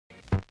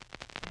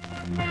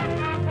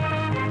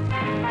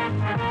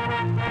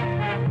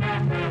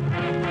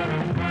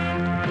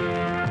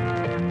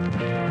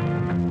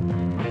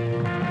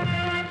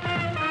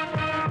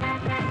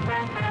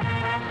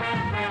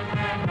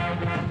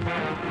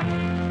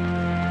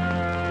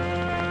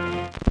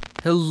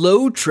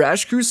Hello,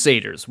 Trash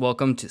Crusaders.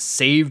 Welcome to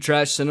Save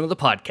Trash Cinema, the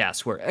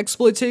podcast where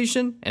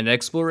exploitation and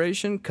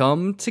exploration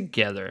come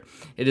together.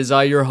 It is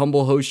I, your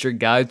humble host, your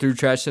guide through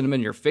trash cinema,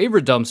 and your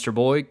favorite dumpster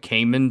boy,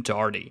 Cayman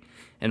Darty.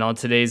 And on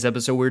today's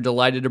episode, we're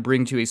delighted to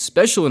bring to you a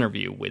special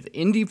interview with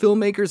indie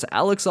filmmakers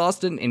Alix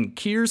and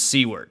Keir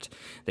Seiwert.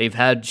 They've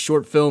had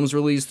short films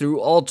released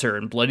through Alter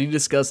and Bloody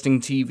Disgusting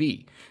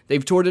TV.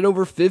 They've toured at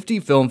over 50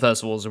 film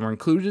festivals and were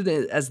included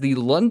as the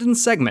London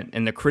segment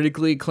in the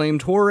critically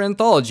acclaimed horror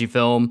anthology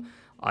film,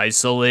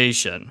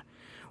 Isolation.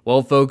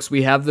 Well, folks,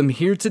 we have them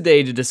here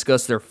today to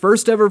discuss their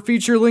first ever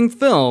feature-length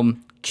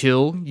film,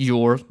 Kill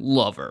Your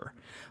Lover.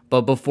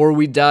 But before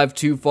we dive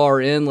too far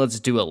in, let's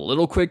do a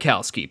little quick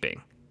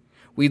housekeeping.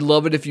 We'd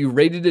love it if you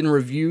rated and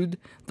reviewed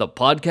the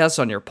podcast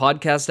on your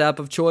podcast app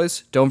of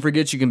choice. Don't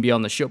forget you can be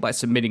on the show by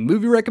submitting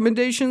movie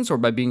recommendations or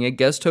by being a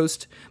guest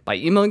host by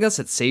emailing us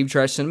at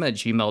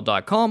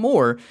savetrashcinema@gmail.com,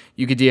 or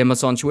you could DM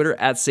us on Twitter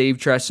at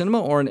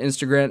savetrashcinema or on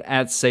Instagram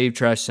at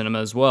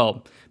savetrashcinema as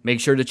well. Make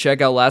sure to check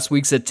out last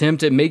week's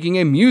attempt at making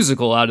a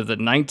musical out of the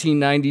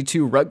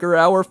 1992 Rutger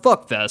Hauer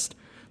Fuckfest,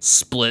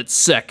 Split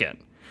Second.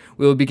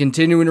 We will be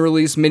continuing to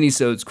release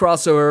minisodes,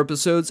 crossover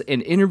episodes,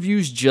 and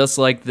interviews just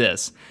like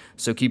this.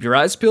 So keep your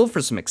eyes peeled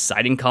for some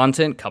exciting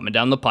content coming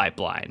down the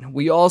pipeline.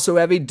 We also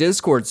have a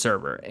Discord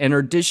server and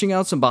are dishing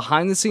out some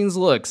behind-the-scenes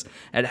looks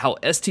at how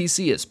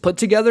STC is put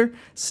together,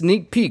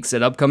 sneak peeks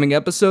at upcoming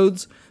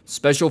episodes,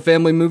 special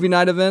family movie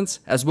night events,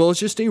 as well as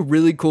just a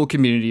really cool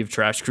community of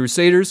Trash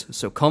Crusaders,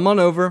 so come on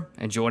over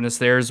and join us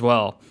there as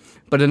well.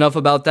 But enough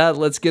about that,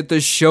 let's get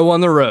this show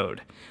on the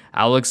road.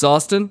 Alix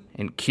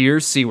and Keir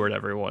Seiwert,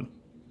 everyone.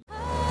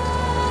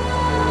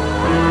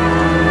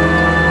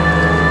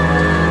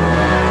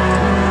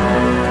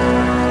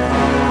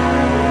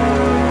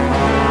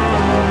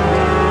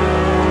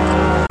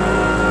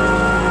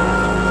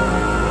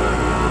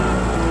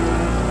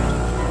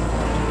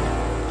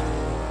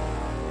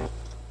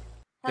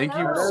 Thank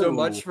you so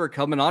much for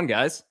coming on,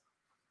 guys.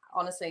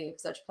 Honestly,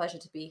 such a pleasure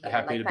to be here.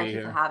 Happy to be thank you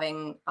here. for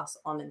having us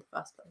on in the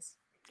first place.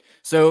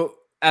 So,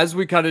 as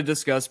we kind of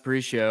discussed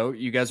pre-show,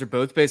 you guys are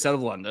both based out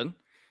of London,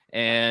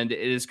 and it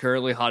is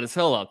currently hot as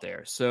hell out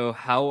there. So,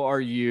 how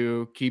are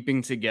you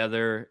keeping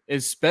together?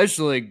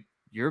 Especially,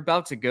 you're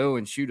about to go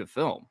and shoot a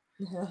film.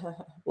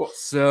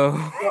 So,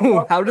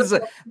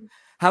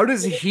 how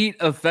does heat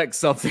affect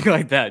something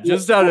like that?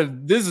 Just out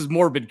of, this is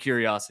morbid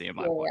curiosity in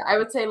my point. I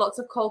would say lots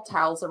of cold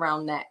towels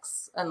around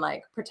necks and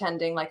like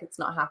pretending like it's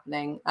not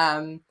happening.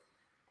 And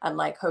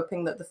like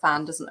hoping that the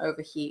fan doesn't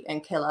overheat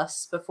and kill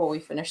us before we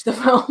finish the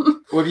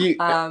film.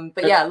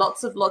 But yeah,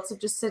 lots of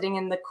just sitting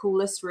in the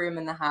coolest room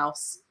in the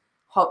house,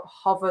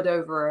 hovered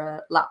over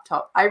a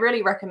laptop. I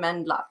really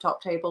recommend laptop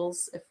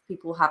tables if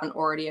people haven't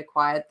already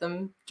acquired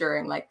them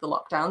during like the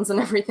lockdowns and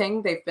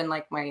everything. They've been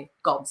like my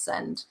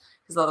godsend,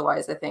 because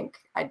otherwise I think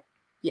I'd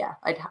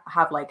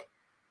have like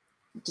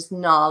just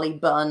gnarly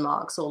burn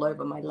marks all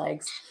over my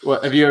legs.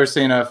 Well, have you ever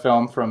seen a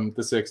film from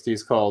the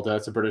 60s called,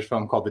 it's a British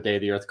film called The Day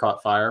the Earth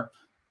Caught Fire?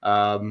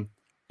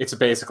 It's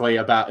basically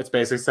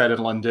set in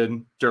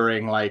London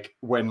during like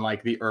when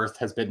like the Earth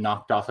has been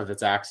knocked off of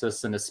its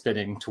axis and is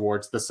spinning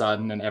towards the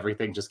sun, and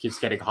everything just keeps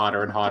getting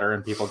hotter and hotter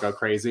and people go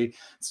crazy.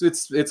 So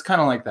it's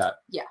kind of like that.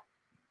 Yeah.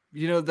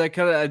 You know,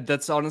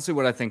 that's honestly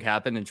what I think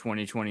happened in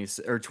 2020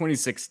 or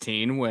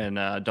 2016 when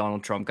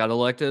Donald Trump got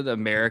elected.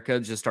 America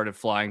just started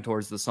flying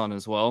towards the sun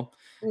as well.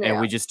 Yeah.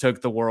 And we just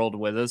took the world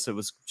with us. It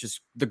was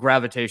just the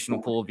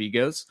gravitational pull of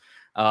egos.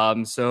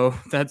 So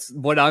that's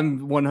what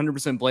I'm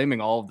 100% blaming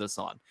all of this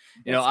on.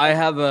 You know,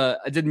 I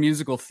did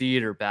musical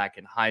theater back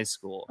in high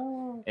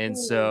school. And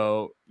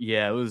so,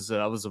 yeah, I was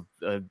a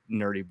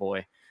nerdy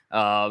boy.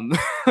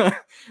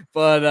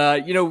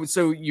 But you know,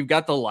 so you've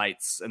got the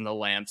lights and the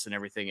lamps and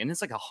everything, and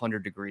it's like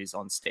 100 degrees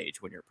on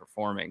stage when you're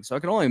performing. So I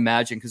can only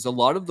imagine, because a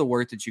lot of the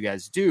work that you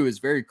guys do is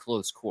very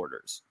close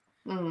quarters.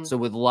 So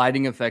with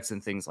lighting effects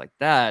and things like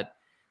that,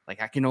 like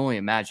I can only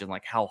imagine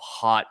like how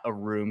hot a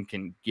room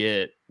can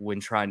get when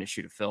trying to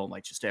shoot a film.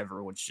 Like just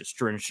everyone's just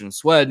drenched in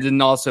sweat,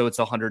 and also it's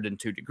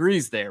 102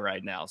 degrees there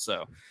right now.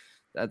 So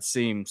that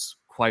seems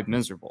quite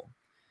miserable.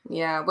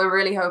 Yeah, we're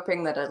really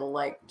hoping that it'll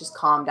like just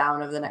calm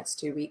down over the next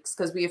 2 weeks,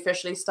 because we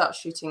officially start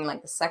shooting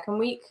like the second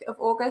week of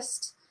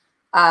August.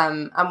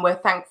 And we're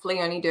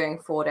thankfully only doing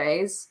 4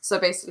 days. So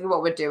basically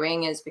what we're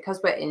doing is, because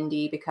we're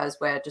indie, because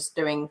we're just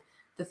doing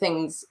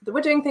things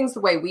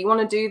the way we want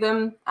to do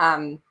them.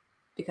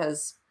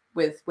 Because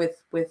with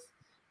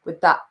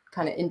that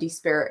kind of indie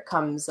spirit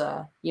comes,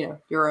 you know,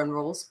 your own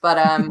rules. But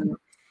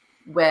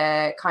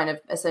we're kind of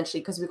essentially,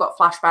 because we've got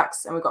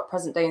flashbacks and we've got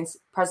present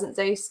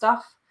day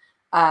stuff.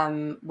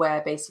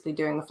 We're basically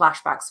doing the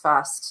flashbacks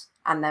first,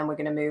 and then we're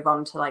going to move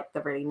on to like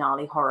the really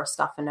gnarly horror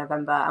stuff in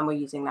November, and we're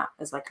using that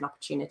as like an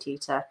opportunity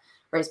to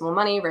raise more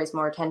money, raise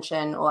more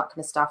attention, all that kind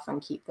of stuff,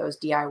 and keep those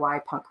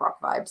DIY punk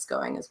rock vibes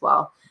going as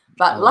well.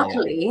 But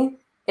luckily,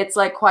 it's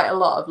like quite a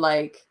lot of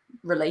like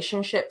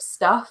relationship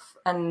stuff,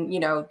 and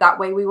that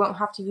way we won't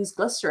have to use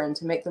glycerin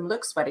to make them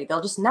look sweaty.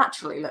 They'll just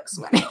naturally look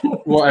sweaty.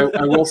 Well,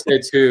 I will say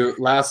too,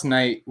 last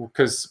night,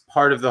 because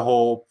part of the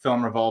whole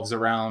film revolves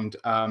around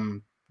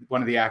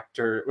one of the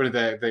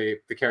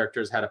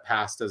characters had a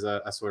past as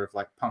a sort of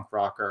like punk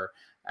rocker,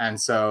 and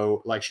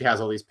so like she has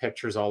all these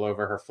pictures all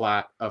over her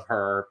flat of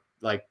her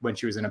like when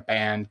she was in a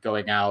band,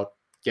 going out,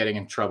 getting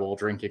in trouble,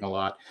 drinking a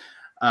lot.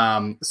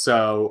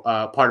 So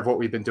part of what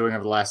we've been doing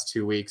over the last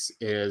 2 weeks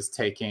is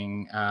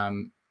taking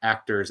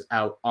actors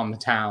out on the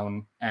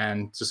town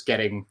and just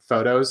getting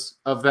photos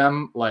of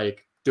them,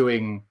 like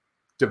doing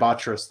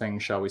debaucherous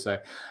things, shall we say.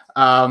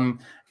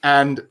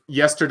 And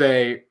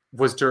yesterday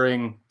was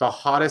during the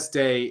hottest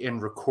day in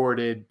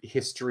recorded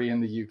history in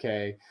the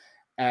UK.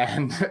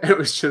 And it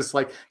was just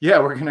like, yeah,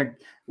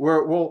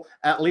 we'll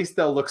at least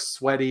they'll look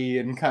sweaty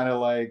and kind of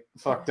like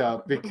fucked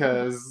up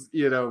because,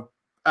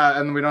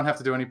 and we don't have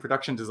to do any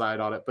production design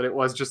on it. But it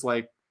was just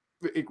like,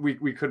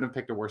 we couldn't have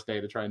picked a worse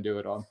day to try and do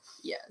it on.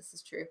 Yeah, this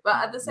is true. But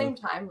at the same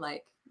time,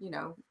 like,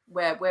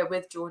 we're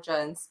with Georgia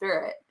in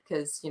spirit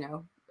because,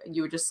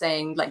 you were just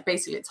saying like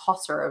basically it's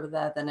hotter over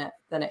there than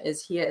it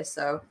is here.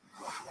 So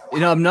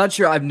I'm not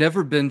sure. I've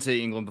never been to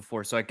England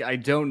before, so I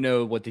don't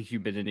know what the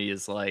humidity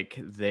is like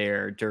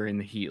there during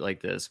the heat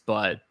like this.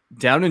 But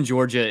down in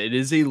Georgia, it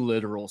is a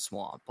literal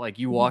swamp. Like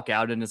you walk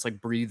out and it's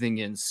like breathing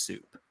in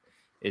soup.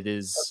 It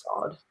is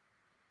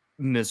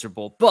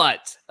miserable.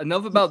 But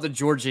enough about the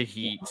Georgia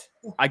heat.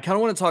 I kind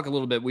of want to talk a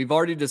little bit. We've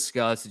already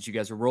discussed that you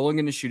guys are rolling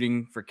into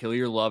shooting for Kill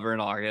Your Lover in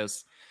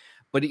August.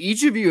 But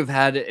each of you have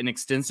had an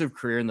extensive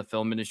career in the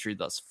film industry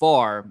thus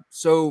far.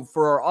 So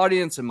for our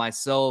audience and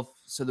myself,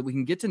 so that we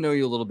can get to know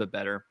you a little bit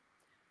better,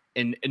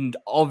 and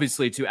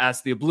obviously to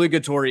ask the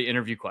obligatory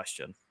interview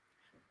question,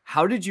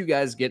 how did you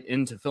guys get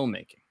into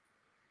filmmaking?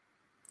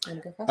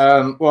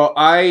 Well,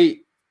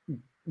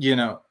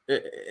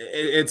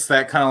 it's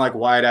that kind of like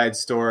wide-eyed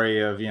story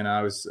of,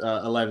 I was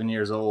 11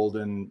 years old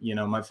and,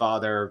 my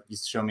father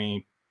used to show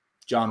me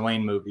John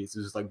Wayne movies. He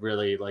was like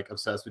really like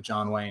obsessed with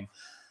John Wayne.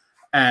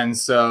 And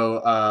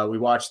so we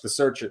watched The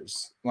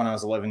Searchers when I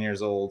was 11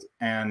 years old.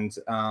 And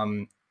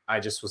I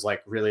just was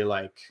like, really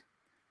like,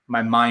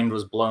 my mind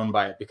was blown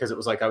by it because it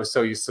was like, I was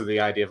so used to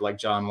the idea of like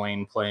John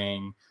Wayne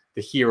playing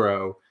the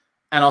hero.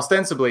 And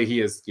ostensibly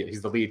he's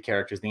the lead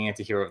character, he's the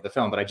anti-hero of the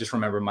film. But I just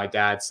remember my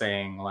dad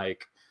saying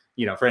like,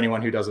 for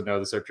anyone who doesn't know,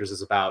 The Searchers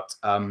is about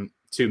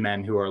two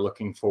men who are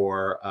looking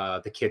for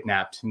the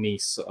kidnapped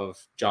niece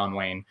of John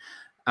Wayne.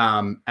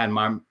 And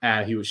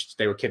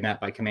they were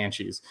kidnapped by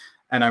Comanches.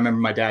 And I remember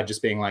my dad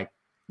just being like,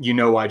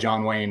 why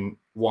John Wayne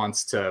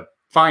wants to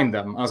find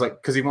them? I was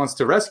like, because he wants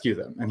to rescue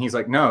them. And he's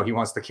like, no, he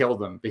wants to kill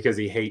them because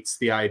he hates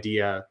the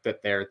idea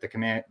that they're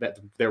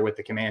with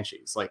the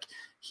Comanches. Like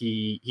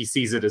he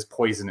sees it as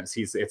poisonous.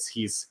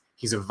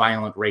 He's a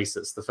violent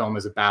racist. The film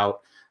is about,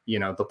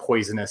 the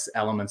poisonous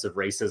elements of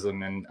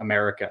racism in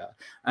America.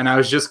 And I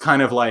was just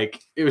kind of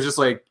like, it was just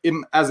like,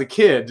 as a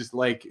kid,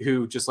 like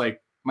who just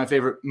like, my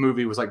favorite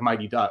movie was like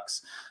Mighty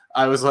Ducks.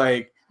 I was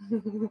like,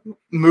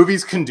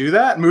 movies can do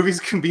that. Movies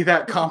can be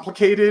that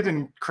complicated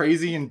and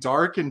crazy and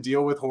dark and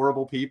deal with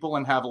horrible people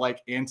and have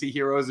like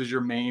anti-heroes as your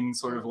main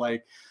sort of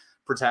like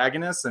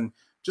protagonists, and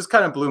just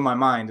kind of blew my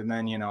mind. And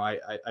then, I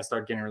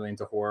started getting really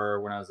into horror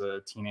when I was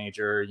a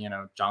teenager.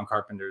 John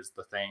Carpenter's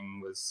The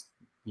Thing was,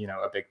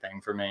 a big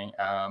thing for me.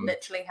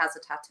 Literally has a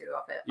tattoo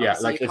of it. Yeah,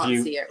 obviously like you if can't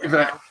you see it right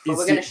now, but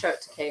we're going to show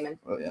it to Cayman.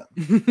 Oh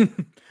yeah.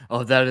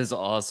 Oh, that is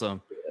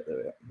awesome.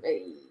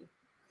 Hey.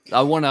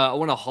 I want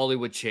a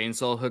Hollywood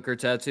chainsaw hooker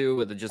tattoo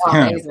with just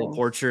a beautiful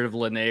portrait of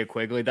Linnea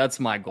Quigley. That's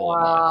my goal.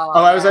 Wow.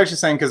 I was actually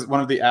saying, because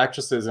one of the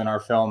actresses in our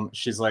film,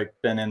 she's like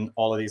been in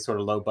all of these sort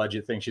of low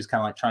budget things. She's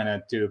kind of like trying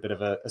to do a bit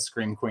of a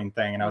scream queen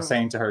thing. And I was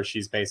saying to her,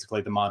 she's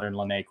basically the modern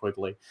Linnea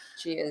Quigley.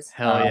 She is.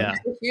 Hell yeah.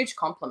 It's a huge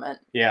compliment.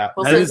 Yeah.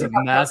 That is a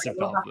massive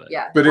compliment.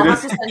 But we'll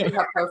have to send you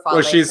her profile well,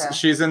 later.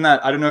 she's in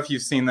that. I don't know if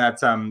you've seen that,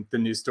 the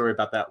news story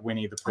about that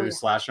Winnie the Pooh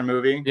slasher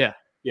movie. Yeah.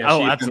 Yeah. Oh,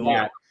 she's absolutely. in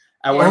that.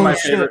 And one of my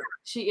favorite.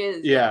 She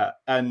is. Yeah.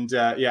 And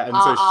so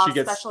she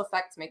gets special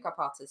effects makeup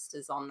artist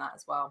is on that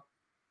as well.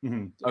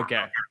 Mm-hmm. Yeah.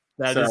 Okay.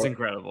 That is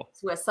incredible.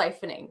 So we're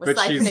siphoning. We're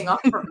siphoning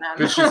off from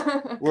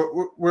them.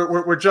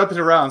 We're jumping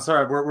around.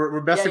 Sorry,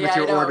 we're messing with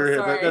your order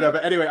here.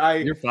 But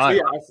anyway, you're fine.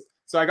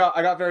 So I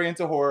got very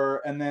into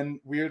horror, and then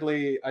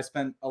weirdly, I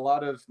spent a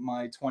lot of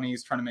my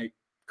 20s trying to make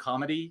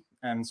comedy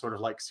and sort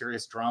of like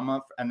serious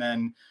drama, and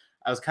then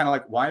I was kind of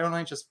like, why don't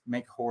I just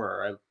make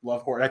horror? I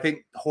love horror. I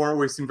think horror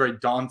always seemed very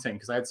daunting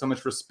because I had so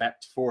much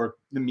respect for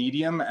the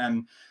medium.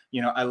 And,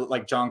 I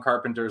like John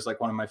Carpenter is like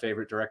one of my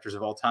favorite directors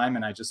of all time.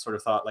 And I just sort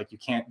of thought like, you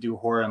can't do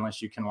horror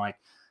unless you can like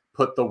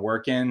put the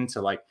work in to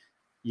like,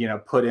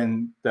 put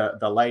in the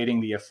lighting,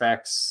 the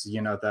effects,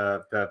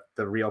 the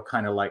real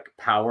kind of like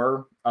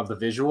power of the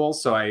visuals.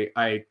 So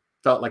I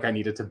felt like I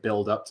needed to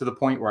build up to the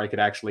point where I could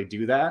actually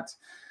do that.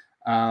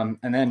 And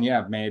then,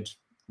 made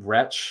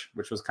Wretch,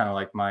 which was kind of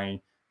like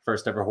my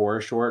first ever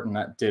horror short, and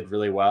that did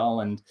really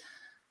well. And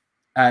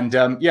And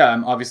yeah,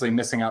 I'm obviously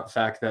missing out the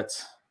fact that,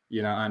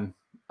 you know,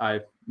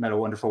 I met a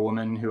wonderful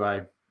woman who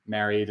I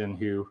married and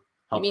who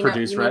helped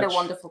produce You mean a Wretch.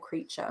 wonderful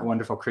creature. A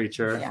wonderful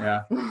creature,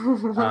 yeah.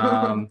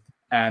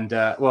 And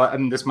well,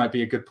 and this might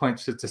be a good point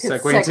to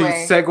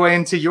segue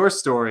into your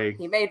story.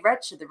 He made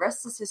Wretch, the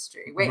rest is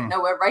history. Wait,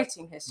 no, we're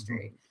writing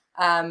history.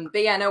 But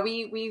yeah, no,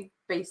 we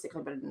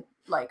basically been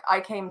like, I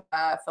came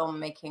to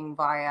filmmaking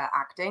via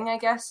acting, I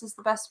guess is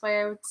the best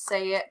way I would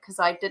say it, because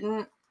I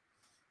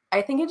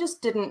think it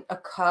just didn't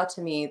occur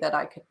to me that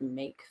I could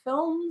make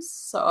films.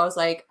 So I was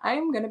like,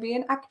 I'm going to be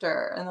an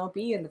actor and I'll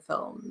be in the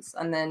films.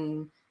 And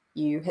then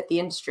you hit the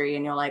industry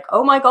and you're like,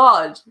 oh my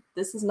God,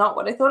 this is not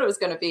what I thought it was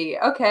going to be.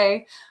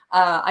 Okay.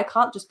 I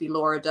can't just be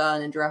Laura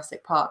Dern in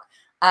Jurassic Park.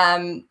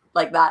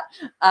 Like that,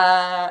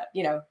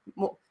 you know,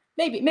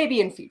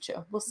 maybe in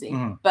future, we'll see.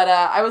 But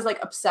I was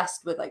like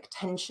obsessed with like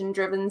tension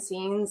driven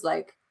scenes.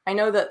 Like, I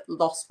know that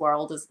Lost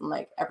World isn't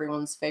like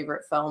everyone's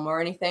favorite film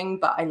or anything,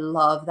 but I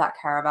love that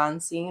caravan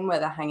scene where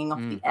they're hanging off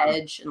the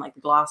edge and like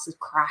the glass is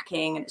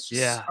cracking and it's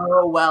just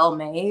so well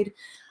made.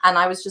 And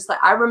I was just like,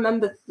 I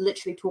remember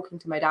literally talking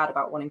to my dad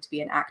about wanting to be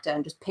an actor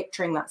and just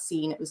picturing that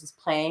scene. It was just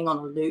playing on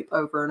a loop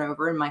over and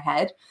over in my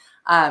head.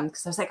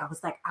 Because I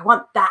was like, I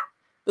want that.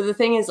 But the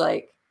thing is,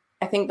 like,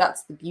 I think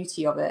that's the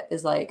beauty of it,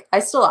 is like, I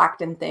still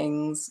act in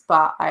things,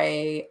 but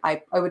I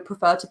would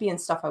prefer to be in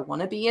stuff I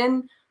want to be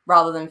in,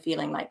 rather than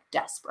feeling like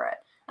desperate.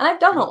 And I've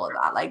done all of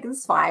that. Like,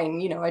 it's fine,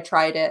 you know, I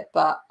tried it,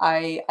 but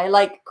I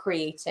like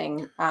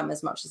creating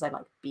as much as I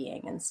like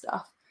being and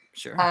stuff.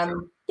 Sure.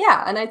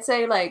 Yeah, and I'd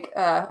say like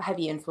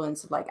heavy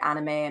influence of like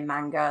anime and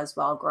manga as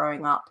well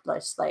growing up.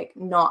 Just like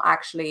not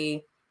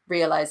actually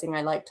realizing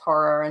I liked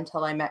horror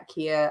until I met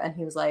Keir, and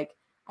he was like,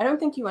 I don't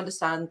think you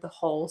understand the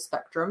whole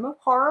spectrum of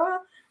horror,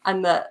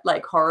 and that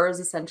like horror has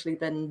essentially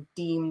been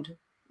deemed,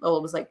 or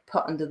was like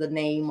put under the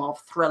name of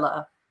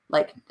thriller.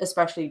 Like,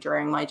 especially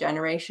during my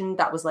generation,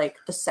 that was like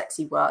the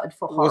sexy word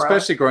for horror. Well,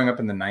 especially growing up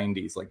in the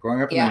 90s. Like,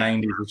 growing up in the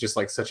 90s was just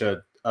like such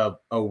a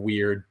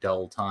weird,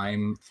 dull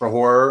time for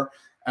horror.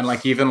 And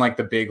like, even like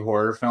the big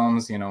horror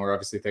films, you know, were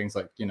obviously things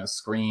like, you know,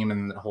 Scream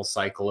and the whole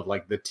cycle of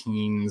like the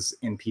teens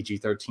in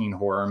PG-13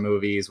 horror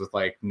movies with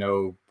like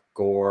no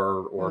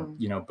gore or,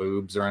 you know,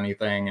 boobs or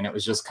anything. And it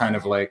was just kind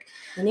of like,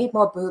 we need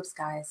more boobs,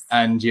 guys.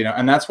 And, you know,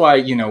 and that's why,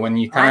 you know, when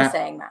you kind of, I'm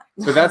saying that.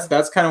 So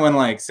that's kind of when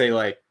like, say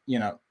like, you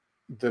know,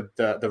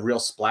 the real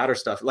splatter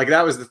stuff, like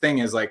that was the thing,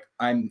 is like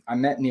I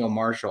met Neil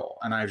Marshall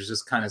and I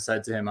just kind of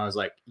said to him, I was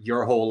like,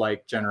 your whole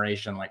like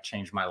generation like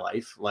changed my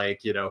life.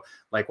 Like, you know,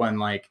 like when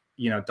like,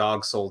 you know,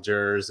 Dog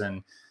Soldiers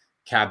and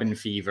Cabin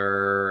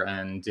Fever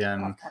and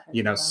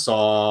you know,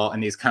 Saw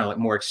and these kind of like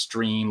more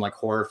extreme like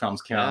horror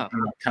films came out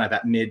in kind of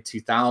that mid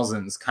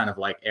 2000s kind of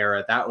like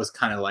era. That was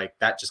kind of like,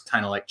 that just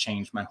kind of like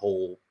changed my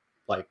whole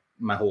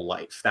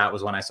life. That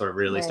was when I sort of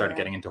really started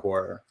getting into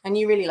horror. And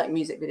you really like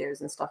music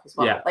videos and stuff as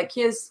well. Yeah. Like,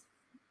 here's,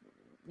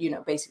 you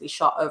know, basically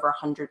shot over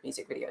 100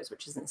 music videos,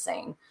 which is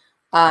insane.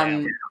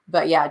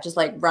 But yeah, just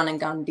like run and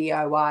gun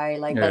DIY,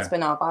 like that's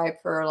been our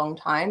vibe for a long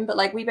time. But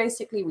like we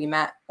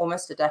met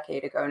almost a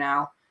decade ago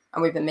now,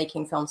 and we've been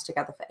making films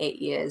together for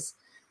 8 years.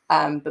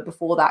 But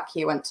before that,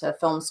 Keir went to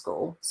film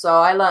school. So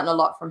I learned a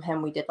lot from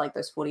him. We did like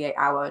those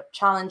 48-hour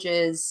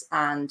challenges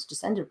and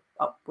just ended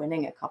up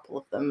winning a couple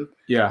of them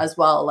as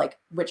well, like,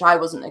 which I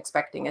wasn't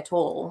expecting at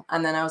all.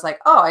 And then I was like,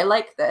 oh, I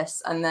like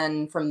this. And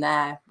then from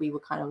there, we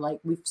were kind of like,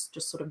 we've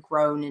just sort of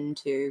grown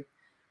into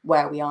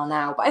where we are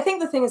now. But I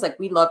think the thing is, like,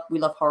 we love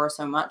horror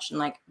so much, and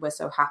like we're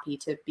so happy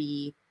to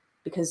be,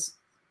 because,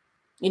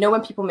 you know,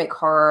 when people make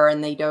horror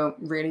and they don't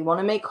really want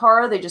to make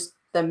horror,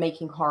 they're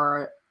making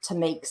horror to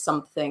make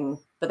something,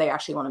 but they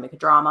actually want to make a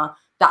drama.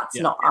 That's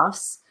not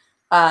us.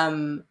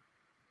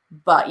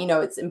 But, you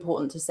know, it's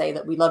important to say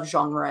that we love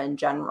genre in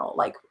general.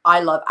 Like, I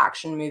love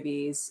action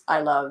movies.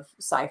 I love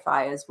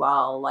sci-fi as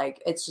well.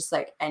 Like, it's just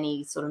like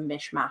any sort of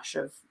mishmash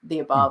of the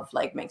above,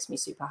 like, makes me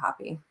super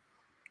happy.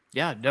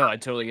 Yeah, no, I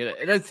totally get it.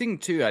 And I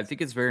think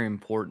it's very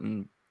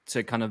important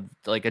to kind of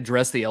like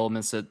address the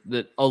elements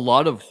that a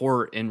lot of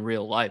horror in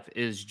real life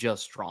is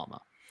just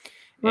drama.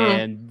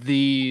 And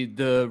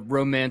the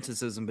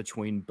romanticism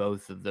between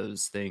both of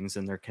those things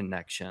and their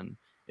connection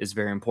is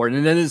very important.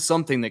 And that is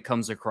something that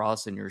comes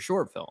across in your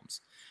short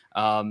films.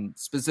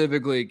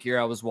 Specifically, Keir,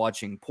 I was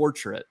watching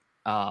Portrait.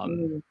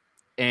 And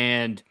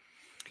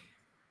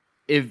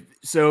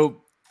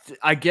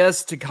I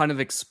guess to kind of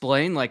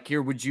explain, like,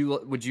 Keir, would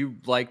you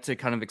like to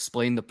kind of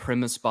explain the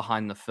premise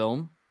behind the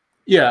film?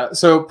 Yeah,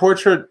 so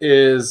Portrait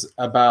is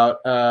about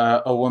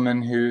a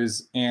woman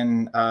who's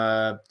in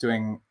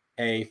doing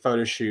a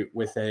photo shoot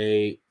with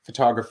a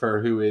photographer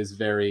who is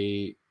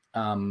very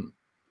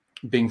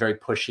being very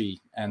pushy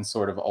and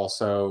sort of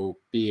also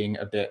being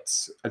a bit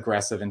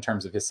aggressive in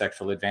terms of his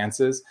sexual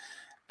advances,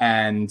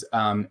 and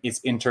it's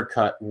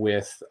intercut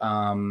with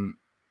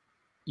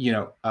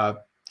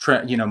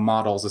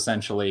models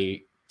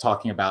essentially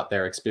talking about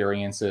their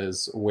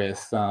experiences with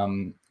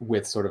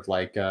sort of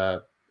like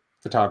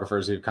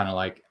photographers who kind of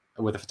like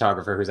with a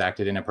photographer who's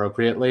acted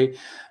inappropriately.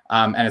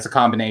 And it's a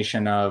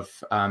combination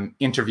of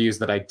interviews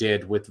that I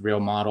did with real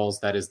models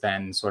that is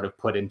then sort of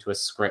put into a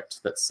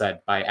script that's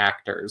said by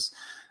actors.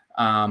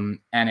 And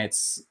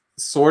it's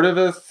sort of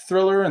a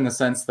thriller in the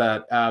sense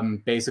that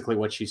basically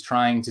what she's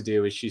trying to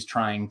do is she's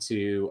trying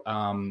to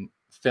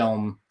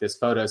film this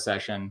photo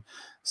session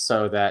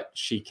so that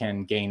she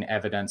can gain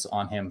evidence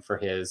on him for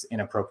his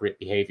inappropriate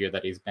behavior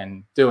that he's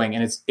been doing.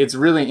 And it's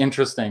really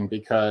interesting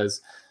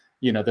because,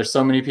 you know, there's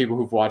so many people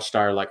who've watched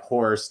our like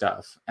horror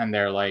stuff and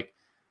they're like,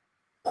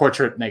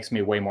 Portrait makes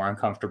me way more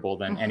uncomfortable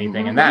than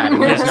anything in that.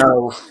 And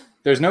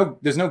there's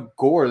no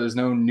gore, there's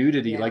no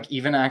nudity. Like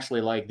even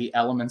actually like the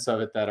elements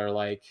of it that are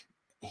like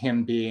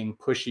him being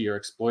pushy or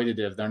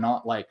exploitative, they're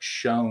not like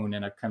shown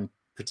in a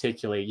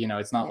particularly, you know,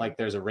 it's not like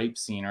there's a rape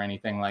scene or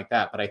anything like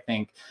that. But I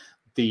think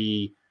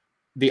the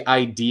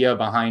idea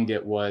behind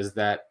it was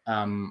that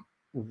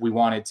we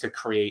wanted to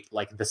create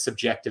like the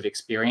subjective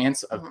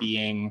experience of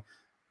being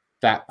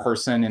that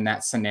person in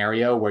that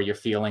scenario where you're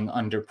feeling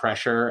under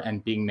pressure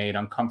and being made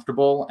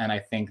uncomfortable. And I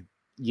think,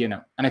 you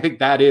know, and I think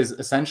that is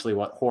essentially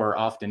what horror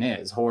often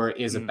is. Horror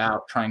is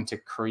about trying to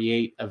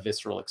create a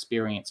visceral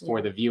experience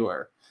for the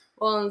viewer.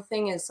 Well, and the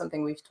thing is,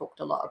 something we've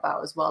talked a lot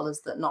about as well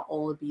is that not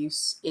all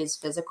abuse is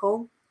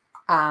physical,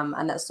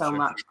 and that so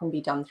much can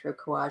be done through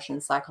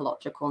coercion,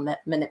 psychological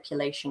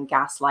manipulation,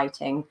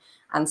 gaslighting.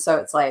 And so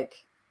it's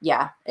like,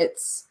 yeah,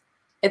 it's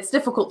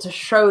difficult to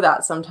show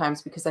that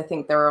sometimes because I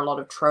think there are a lot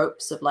of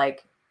tropes of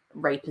like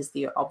rape is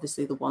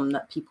obviously the one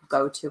that people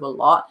go to a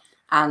lot.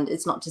 And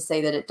it's not to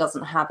say that it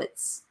doesn't have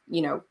its,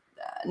 you know,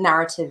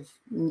 narrative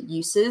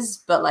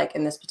uses, but like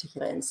in this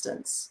particular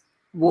instance,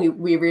 we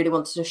really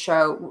wanted to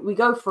show, we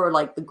go for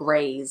like the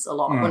grays a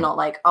lot. We're not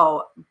like,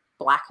 oh,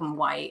 black and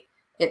white.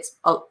 It's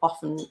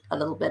often a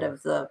little bit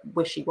of the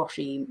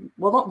wishy-washy,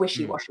 well, not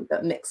wishy-washy,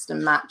 but mixed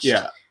and matched.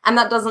 Yeah. And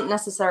that doesn't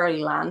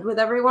necessarily land with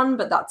everyone,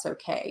 but that's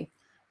okay.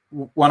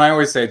 When I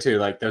always say too,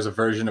 like there's a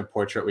version of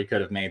Portrait we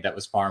could have made that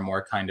was far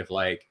more kind of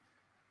like,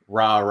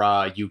 rah,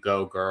 rah, you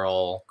go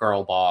girl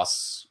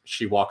boss.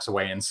 She walks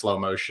away in slow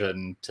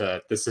motion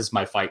to This Is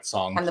My Fight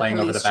song and playing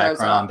over the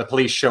background. The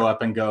police show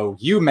up and go,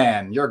 you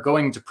man, you're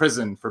going to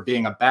prison for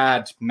being a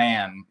bad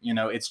man. You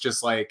know, it's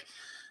just like,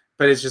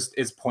 but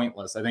it's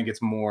pointless. I think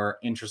it's more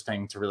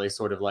interesting to really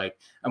sort of like,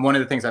 and one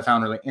of the things I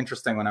found really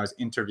interesting when I was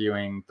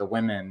interviewing the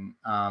women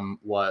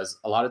was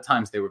a lot of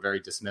times they were very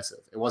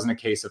dismissive. It wasn't a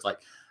case of like,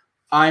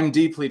 I'm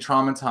deeply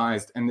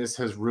traumatized and this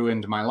has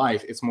ruined my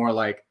life. It's more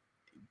like,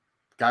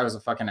 guy was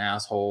a fucking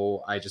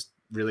asshole. I just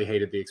really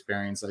hated the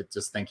experience. I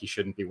just think he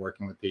shouldn't be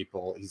working with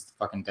people. He's the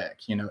fucking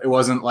dick. You know, it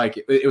wasn't like,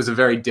 it was a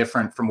very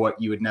different from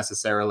what you would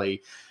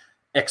necessarily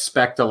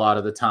expect a lot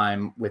of the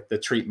time with the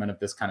treatment of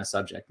this kind of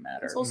subject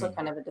matter. It's also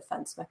kind of a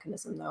defense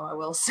mechanism though, I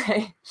will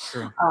say.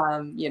 Sure.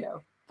 You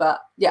know,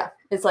 but yeah,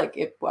 it's like,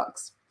 it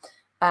works.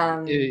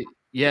 It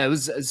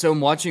was, so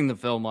I'm watching the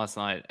film last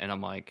night and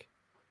I'm like,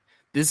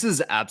 this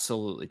is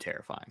absolutely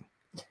terrifying.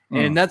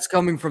 And that's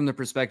coming from the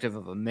perspective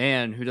of a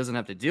man who doesn't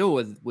have to deal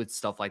with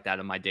stuff like that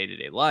in my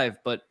day-to-day life.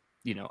 But,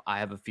 you know, I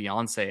have a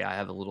fiance, I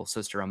have a little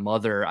sister, a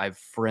mother, I have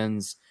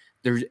friends,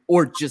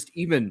 or just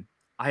even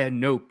I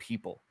know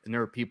people, and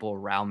there are people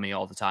around me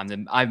all the time that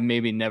I've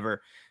maybe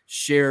never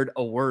shared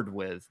a word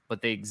with,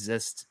 but they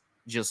exist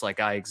just like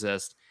I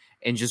exist.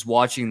 And just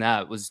watching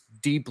that was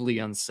deeply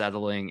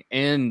unsettling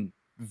and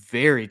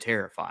very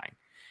terrifying.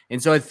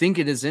 And so I think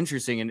it is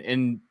interesting.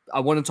 And I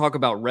want to talk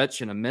about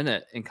Wretch in a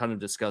minute and kind of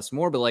discuss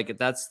more, but like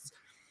that's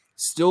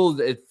still,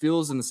 it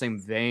feels in the same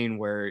vein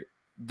where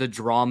the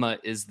drama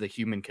is the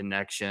human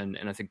connection.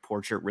 And I think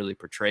Portrait really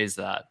portrays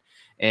that.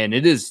 And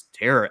it is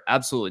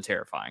absolutely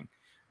terrifying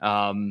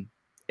and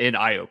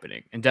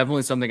eye-opening, and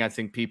definitely something I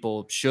think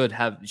people should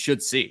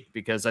see,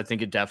 because I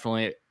think it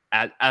definitely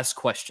asks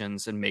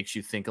questions and makes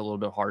you think a little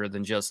bit harder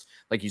than just,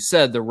 like you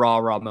said, the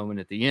rah moment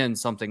at the end,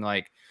 something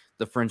like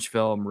the French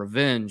film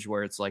Revenge,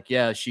 where it's like,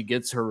 yeah, she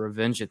gets her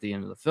revenge at the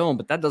end of the film,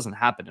 but that doesn't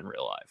happen in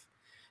real life.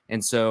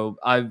 And so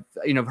I've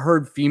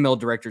heard female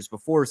directors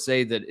before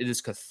say that it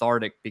is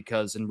cathartic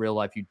because in real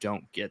life you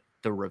don't get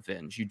the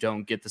revenge, you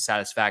don't get the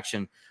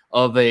satisfaction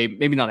of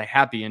maybe not a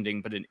happy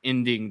ending, but an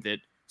ending that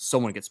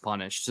someone gets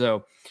punished.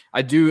 So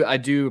I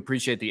do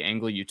appreciate the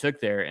angle you took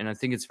there, and I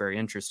think it's very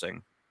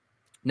interesting.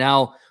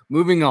 Now,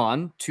 moving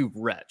on to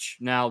Wretch.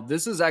 Now,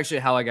 this is actually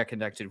how I got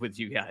connected with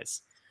you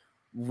guys.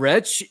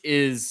 Wretch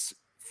is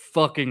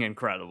fucking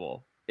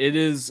incredible. It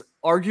is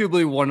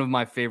arguably one of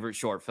my favorite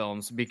short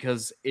films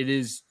because it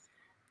is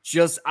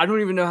just, I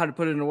don't even know how to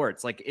put it into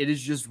words. Like, it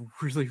is just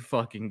really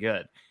fucking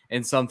good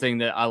and something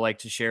that I like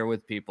to share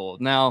with people.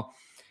 Now,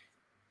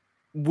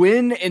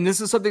 and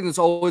this is something that's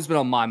always been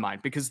on my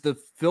mind because the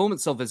film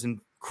itself is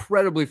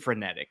incredibly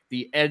frenetic.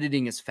 The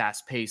editing is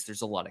fast paced.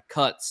 There's a lot of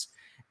cuts.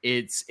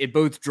 It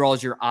both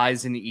draws your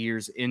eyes and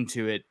ears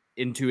into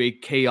a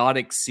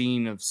chaotic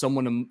scene of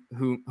someone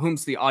whom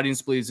the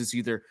audience believes is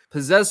either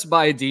possessed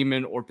by a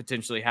demon or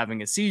potentially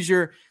having a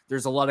seizure.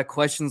 There's a lot of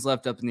questions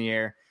left up in the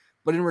air.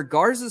 But in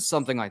regards to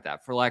something like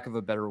that, for lack of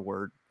a better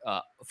word,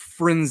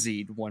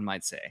 frenzied, one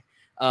might say,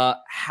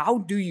 How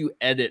do you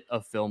edit a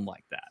film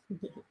like that,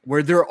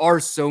 where there are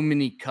so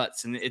many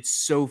cuts and it's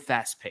so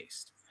fast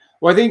paced?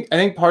 Well, I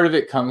think part of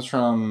it comes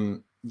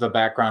from the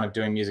background of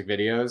doing music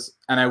videos,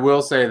 and I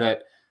will say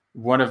that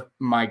one of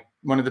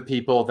the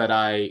people that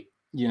I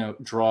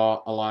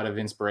draw a lot of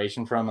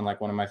inspiration from, and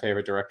like one of my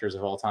favorite directors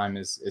of all time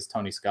is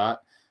Tony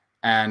Scott.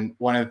 And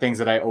one of the things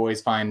that I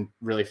always find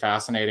really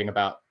fascinating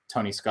about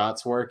Tony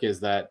Scott's work is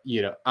that,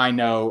 I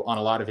know on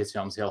a lot of his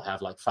films, he'll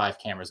have like 5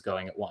 cameras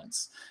going at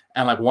once.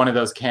 And like one of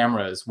those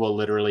cameras will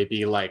literally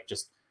be like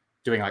just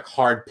doing like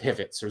hard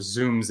pivots or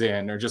zooms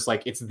in, or just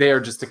like it's there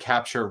just to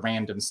capture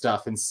random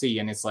stuff and see.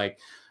 And it's like,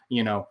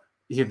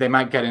 they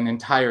might get an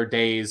entire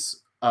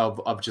day's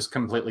of just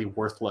completely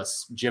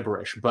worthless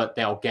gibberish, but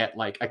they'll get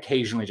like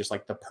occasionally just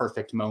like the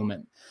perfect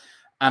moment.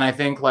 And I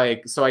think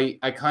like, so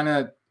I kind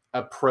of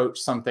approach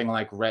something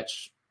like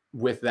Wretch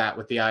with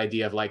the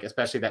idea of like,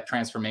 especially that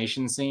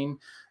transformation scene,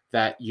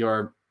 that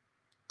you're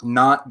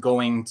not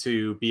going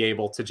to be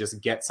able to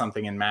just get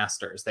something in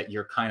masters, that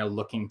you're kind of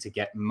looking to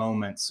get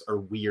moments or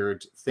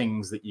weird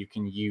things that you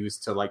can use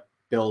to like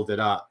build it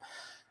up.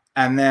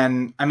 And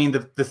then, I mean,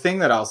 the thing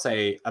that I'll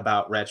say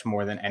about Wretch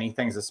more than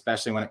anything is,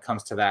 especially when it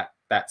comes to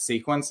that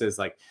sequence, is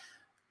like,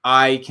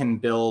 I can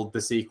build the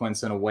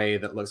sequence in a way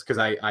that looks, because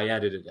I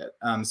edited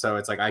it. So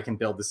it's like I can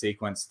build the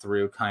sequence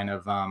through kind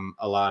of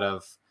a lot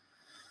of,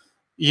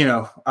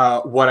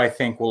 what I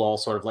think will all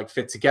sort of like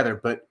fit together.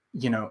 But,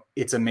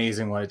 it's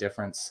amazing what a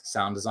difference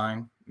sound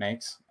design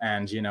makes.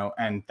 And,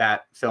 and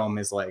that film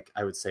is like,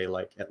 I would say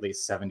like at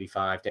least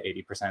 75 to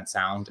 80%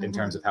 sound in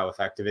terms of how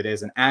effective it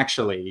is. And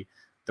actually,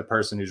 the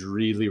person who's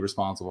really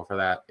responsible for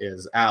that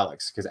is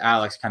Alix, because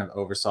Alix kind of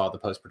oversaw the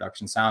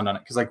post-production sound on it.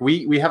 Because like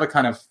we have a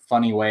kind of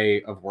funny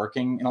way of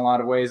working in a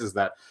lot of ways, is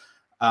that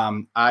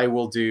I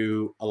will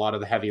do a lot of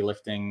the heavy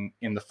lifting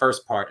in the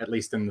first part, at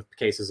least in the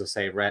cases of,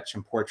 say, Wretch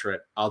and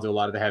Portrait. I'll do a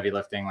lot of the heavy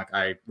lifting. Like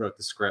I wrote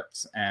the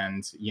script,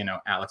 and,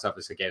 Alix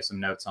obviously gave some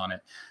notes on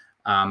it.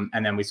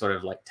 And then we sort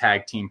of like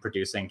tag team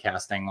producing,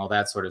 casting, all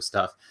that sort of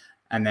stuff.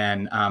 And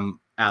then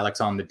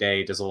Alix on the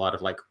day does a lot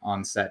of like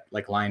on-set,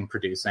 like line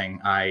producing.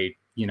 I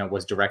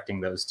was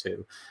directing those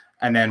two.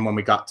 And then when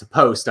we got to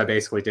post, I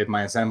basically did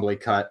my assembly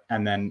cut,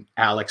 and then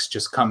Alix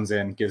just comes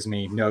in, gives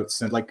me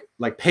notes, and like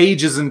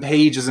pages and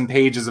pages and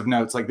pages of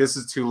notes. Like, this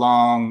is too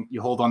long.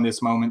 You hold on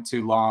this moment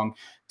too long.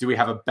 Do we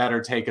have a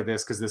better take of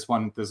this? Because this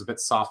one, there's a bit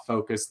soft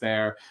focus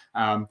there.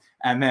 And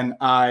then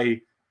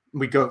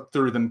we go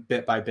through them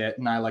bit by bit,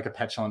 and I, like a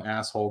petulant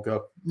asshole,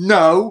 go,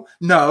 no,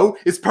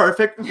 it's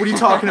perfect. What are you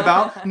talking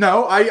about?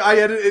 No, I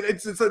edited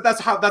it. It's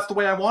that's the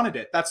way I wanted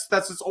it.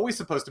 It's always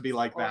supposed to be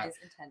like that.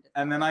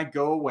 And then I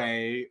go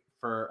away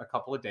for a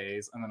couple of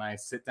days, and then I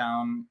sit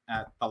down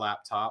at the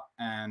laptop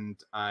and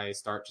I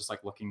start just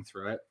like looking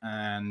through it,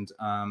 and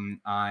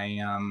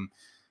I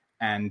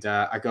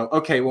go,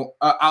 okay, well,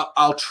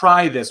 I'll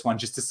try this one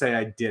just to say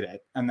I did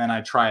it. And then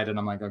I try it, and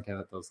I'm like, okay,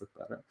 that does look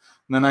better.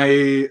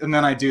 And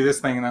then I do this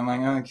thing, and I'm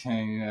like,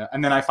 okay, yeah.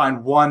 And then I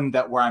find one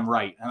where I'm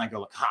right, and I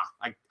go,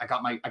 like, I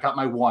got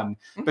my one.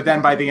 But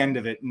then by the end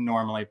of it,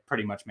 normally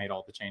pretty much made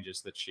all the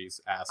changes that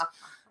she's asked.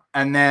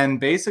 And then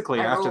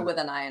basically I after rule with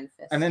an iron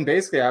fist. And then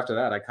basically after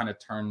that, I kind of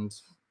turned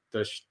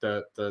the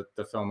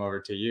film over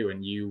to you,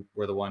 and you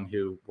were the one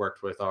who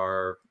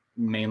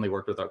mainly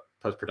worked with our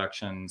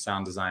post-production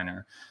sound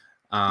designer.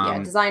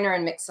 Designer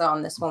and mixer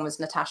on this one was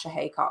Natasha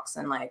Haycox,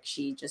 and like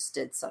she just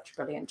did such a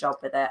brilliant job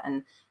with it.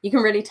 And you can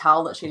really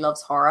tell that she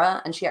loves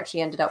horror, and she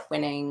actually ended up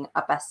winning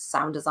a best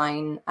sound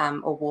design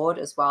award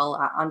as well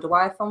at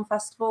Underwire Film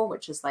Festival,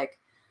 which is like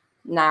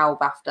now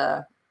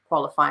BAFTA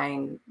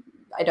qualifying.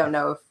 I don't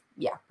know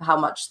how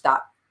much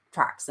that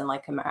tracks in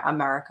like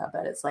America,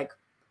 but it's like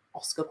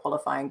Oscar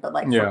qualifying, but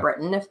like for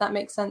Britain, if that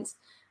makes sense.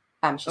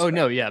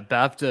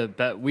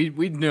 BAFTA.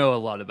 We know a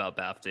lot about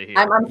BAFTA here.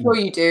 I'm sure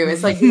you do.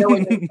 It's like,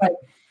 when it's like,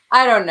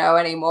 I don't know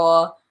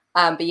anymore.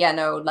 But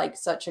like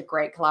such a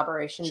great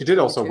collaboration. She did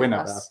also win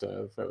a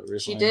BAFTA recently.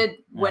 She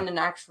did win an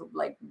actual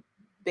like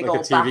big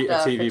old BAFTA.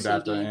 A TV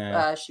BAFTA.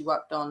 Yeah. She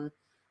worked on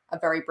A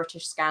Very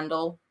British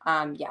Scandal.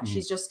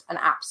 She's just an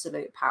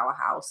absolute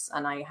powerhouse,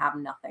 and I have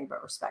nothing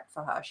but respect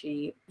for her.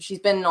 She's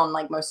been on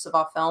like most of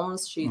our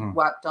films.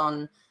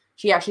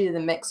 She actually did the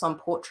mix on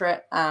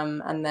Portrait,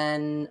 and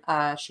then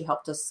she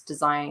helped us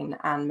design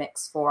and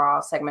mix for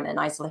our segment in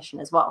Isolation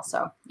as well.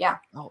 So, yeah.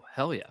 Oh,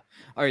 hell yeah.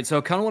 All right, so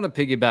I kind of want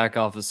to piggyback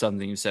off of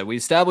something you said. We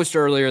established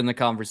earlier in the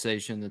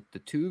conversation that the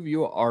two of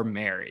you are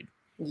married.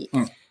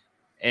 Yeah.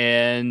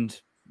 And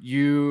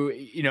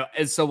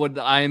as someone,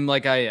 I'm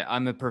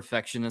a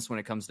perfectionist when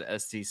it comes to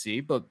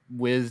STC, but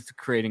with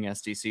creating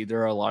STC,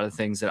 there are a lot of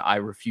things that I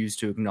refuse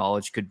to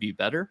acknowledge could be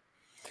better.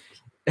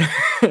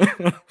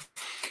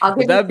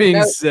 That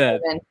being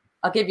said,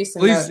 I'll give you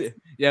some notes.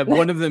 Yeah,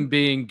 one of them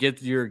being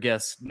get your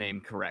guest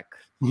name correct.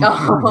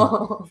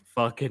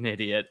 Fucking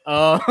idiot.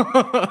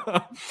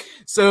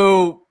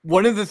 So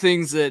one of the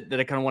things that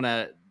I kind of want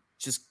to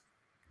just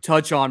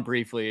touch on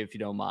briefly, if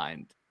you don't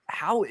mind,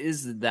 how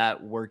is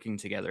that working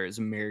together as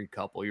a married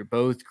couple? You're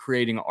both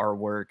creating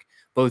artwork,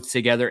 both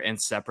together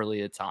and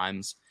separately at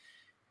times.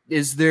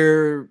 Is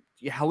there,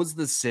 how does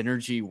the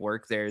synergy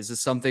work there? Is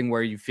this something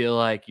where you feel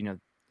like,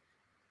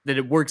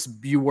 that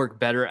you work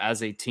better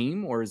as a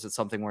team, or is it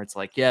something where it's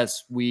like,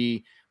 yes,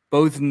 we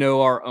both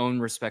know our own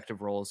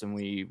respective roles and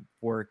we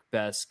work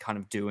best kind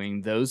of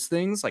doing those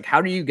things? Like,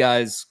 how do you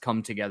guys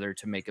come together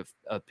to make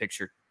a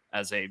picture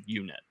as a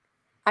unit?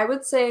 I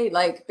would say,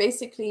 like,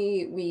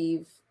 basically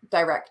we've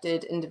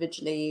directed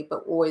individually,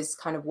 but always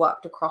kind of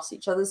worked across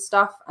each other's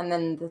stuff. And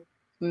then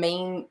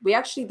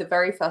the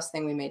very first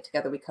thing we made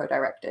together, we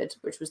co-directed,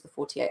 which was the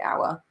 48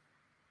 hour.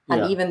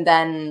 And even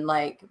then,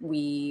 like,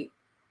 we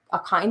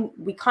kind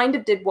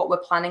of did what we're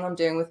planning on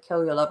doing with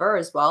Kill Your Lover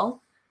as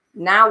well.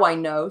 Now I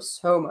know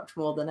so much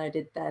more than I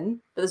did then,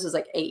 but this was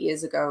like 8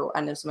 years ago,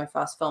 and this was my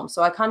first film.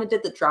 So I kind of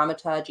did the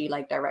dramaturgy,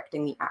 like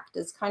directing the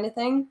actors kind of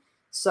thing.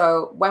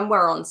 So when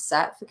we're on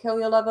set for Kill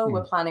Your Lover,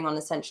 we're planning on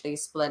essentially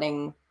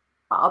splitting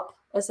up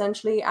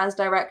essentially as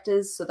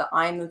directors, so that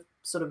I'm the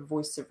sort of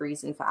voice of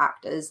reason for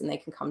actors, and they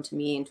can come to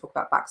me and talk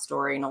about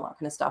backstory and all that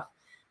kind of stuff.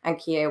 And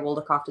Keir will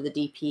look after the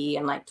DP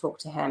and like talk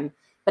to him,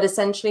 but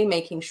essentially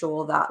making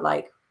sure that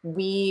like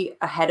we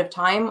ahead of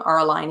time are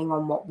aligning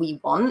on what we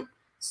want,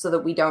 so that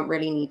we don't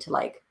really need to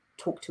like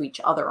talk to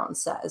each other on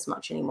set as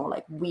much anymore.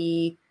 Like,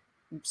 we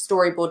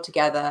storyboard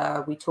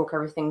together, we talk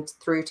everything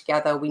through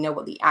together, we know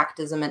what the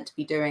actors are meant to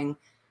be doing,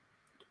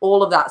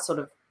 all of that sort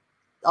of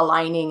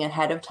aligning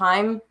ahead of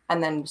time,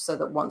 and then so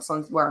that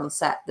we're on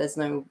set, there's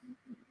no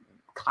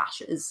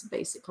clashes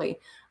basically.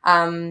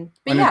 But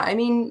yeah, I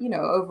mean,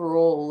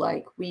 overall,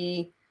 like,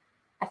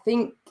 I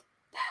think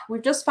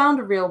we've just found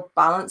a real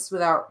balance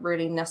without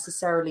really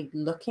necessarily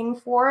looking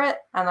for it.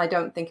 And I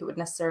don't think it would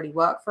necessarily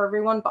work for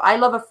everyone, but I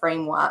love a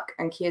framework,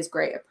 and Keir's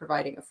great at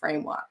providing a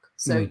framework.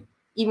 So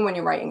even when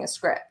you're writing a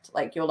script,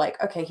 like, you're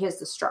like, okay, here's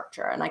the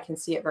structure, and I can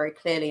see it very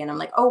clearly. And I'm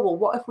like, oh, well,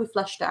 what if we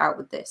fleshed it out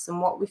with this,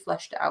 and what we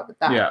fleshed it out with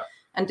that? Yeah.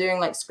 And doing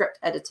like script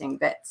editing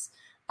bits.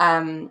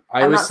 I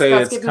would say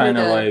it's kind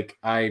of like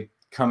I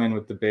come in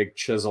with the big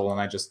chisel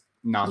and I just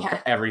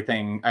knock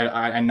everything.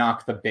 I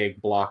knock the big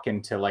block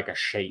into like a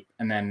shape,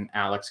 and then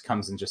Alix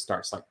comes and just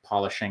starts like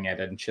polishing it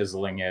and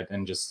chiseling it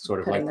and just sort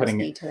of like putting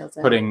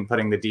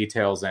the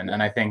details in.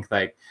 And I think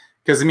like,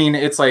 because I mean,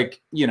 it's like,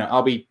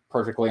 I'll be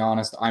perfectly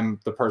honest, I'm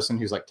the person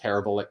who's like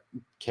terrible at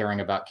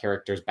caring about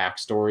characters'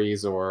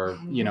 backstories, or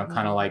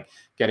kind of like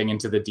getting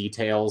into the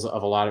details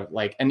of a lot of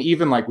like, and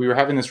even like we were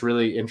having this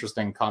really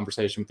interesting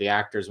conversation with the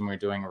actors when we were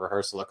doing a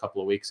rehearsal a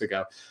couple of weeks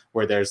ago,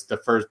 where there's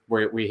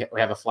where we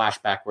have a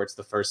flashback where it's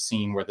the first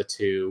scene where the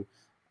two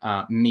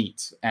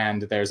meet,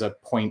 and there's a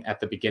point at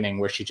the beginning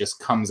where she just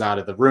comes out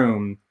of the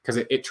room, because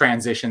it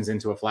transitions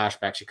into a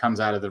flashback. She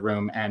comes out of the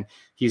room and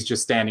he's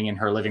just standing in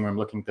her living room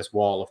looking at this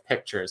wall of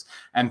pictures.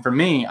 And for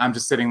me, I'm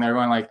just sitting there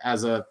going like,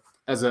 as a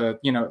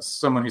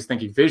someone who's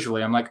thinking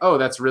visually, I'm like, oh,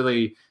 that's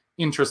really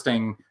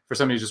interesting for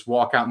somebody to just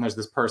walk out and there's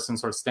this person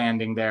sort of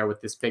standing there with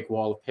this big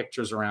wall of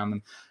pictures around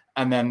them.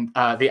 And then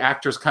the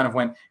actors kind of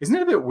went, isn't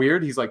it a bit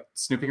weird? He's like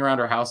snooping around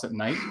her house at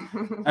night.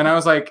 And I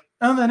was like,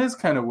 oh, that is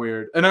kind of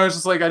weird. And I was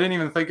just like, I didn't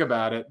even think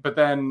about it. But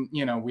then,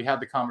 we had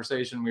the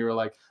conversation. We were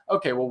like,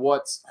 okay, well,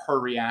 what's her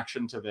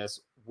reaction to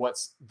this?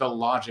 What's the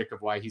logic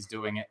of why he's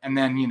doing it? And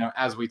then,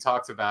 as we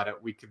talked about it,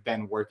 we could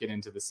then work it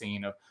into the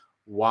scene of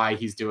why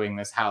he's doing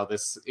this, how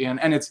this,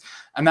 and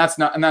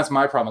that's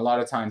my problem. A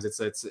lot of times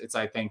it's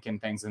I think in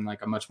things in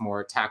like a much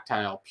more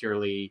tactile,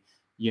 purely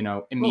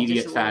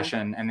immediate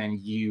fashion, and then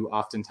you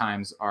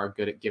oftentimes are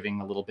good at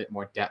giving a little bit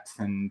more depth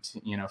and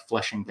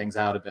fleshing things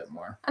out a bit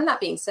more. And that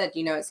being said,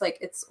 it's like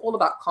it's all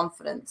about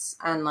confidence,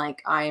 and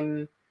like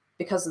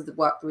because of the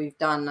work that we've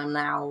done, I'm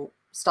now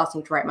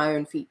starting to write my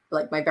own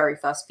my very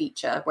first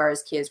feature,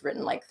 whereas Keir's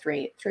written like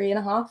three and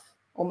a half,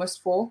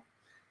 almost 4,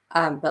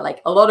 but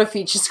like a lot of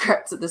feature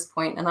scripts at this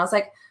point, and I was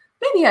like,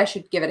 maybe I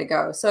should give it a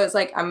go. So it's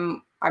like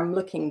I'm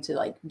looking to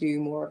like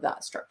do more of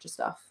that structure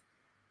stuff.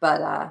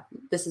 But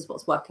this is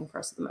what's working for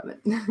us at the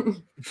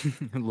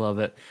moment. Love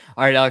it.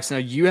 All right, Alix, now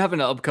you have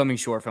an upcoming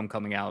short film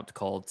coming out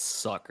called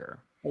Sucker.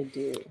 I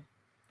do.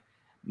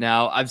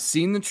 Now, I've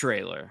seen the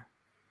trailer.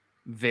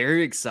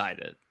 Very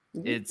excited.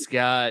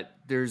 Mm-hmm.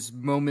 There's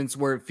moments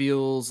where it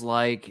feels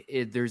like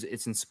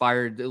it's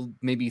inspired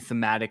maybe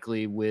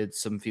thematically with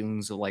some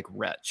feelings of like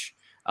Wretch.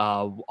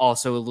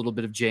 Also a little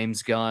bit of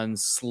James Gunn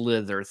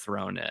Slither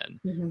thrown in.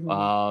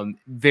 Mm-hmm.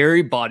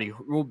 Very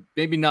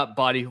maybe not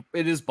body.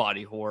 It is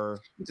body horror.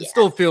 It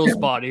still feels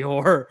body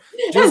horror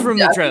just from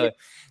the trailer.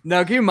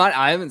 Now, keep in mind,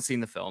 I haven't seen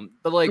the film,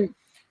 but like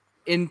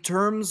in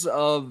terms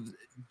of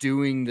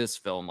doing this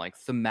film, like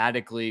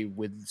thematically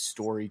with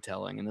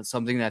storytelling, and that's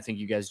something that I think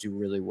you guys do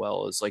really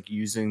well, is like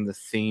using the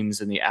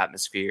themes and the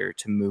atmosphere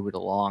to move it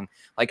along.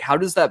 Like, how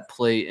does that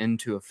play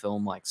into a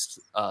film like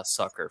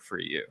Sucker for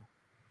you?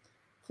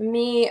 For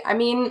me, I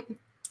mean,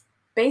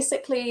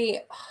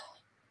 basically,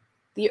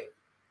 the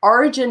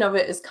origin of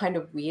it is kind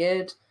of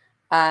weird.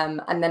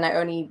 And then I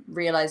only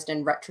realized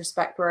in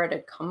retrospect where it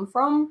had come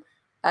from.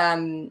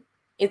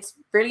 It's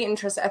really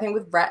interesting. I think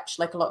with Wretch,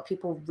 like a lot of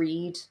people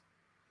read,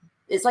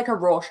 it's like a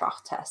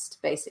Rorschach test,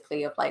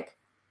 basically, of like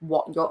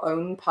what your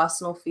own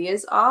personal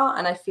fears are.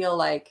 And I feel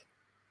like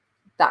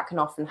that can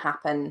often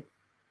happen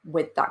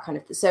with that kind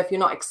of so if you're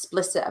not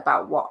explicit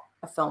about what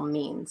a film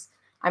means,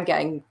 I'm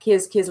getting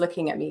Keir's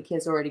looking at me.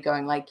 Keir's already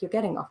going like, you're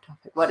getting off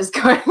topic. What is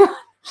going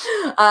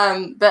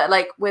on? But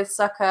like with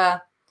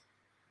Sucker,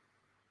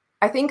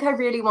 I think I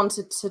really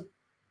wanted to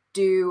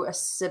do a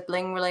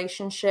sibling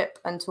relationship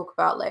and talk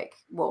about like,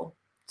 well,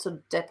 sort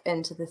of dip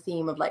into the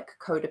theme of like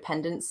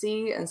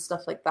codependency and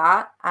stuff like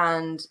that.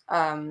 And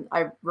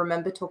I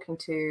remember talking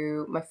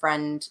to my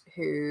friend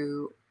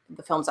who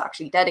the film's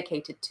actually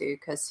dedicated to,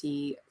 because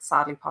he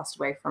sadly passed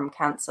away from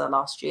cancer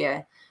last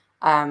year.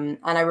 And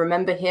I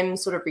remember him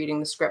sort of reading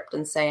the script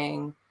and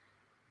saying,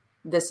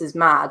 this is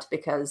mad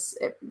because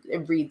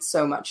it reads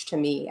so much to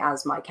me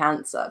as my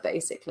cancer,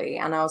 basically.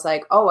 And I was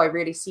like, oh, I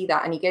really see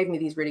that. And he gave me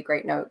these really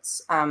great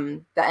notes that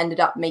ended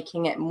up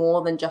making it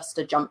more than just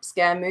a jump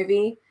scare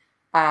movie,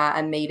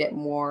 and made it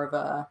more of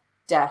a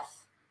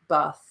death,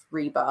 birth,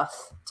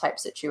 rebirth type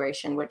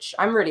situation, which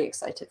I'm really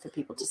excited for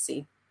people to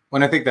see.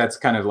 When I think that's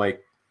kind of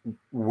like,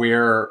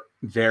 we're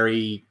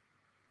very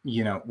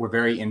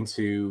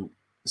into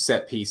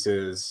set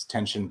pieces,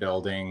 tension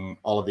building,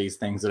 all of these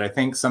things that I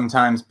think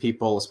sometimes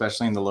people,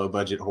 especially in the low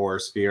budget horror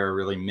sphere,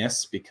 really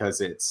miss, because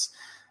it's,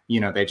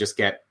 they just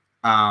get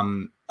a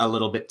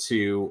little bit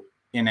too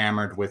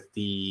enamored with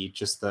the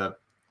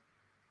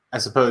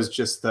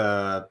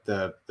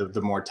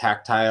more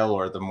tactile,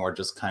 or the more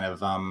just kind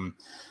of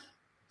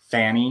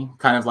fanny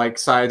kind of like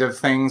side of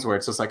things, where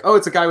it's just like, oh,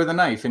 it's a guy with a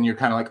knife, and you're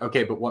kind of like,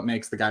 okay, but what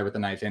makes the guy with the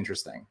knife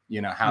interesting?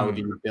 How do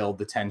you build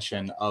the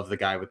tension of the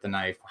guy with the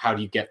knife? How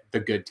do you get the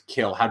good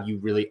kill? How do you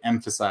really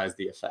emphasize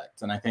the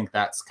effect? And I think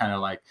that's kind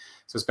of like,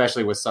 so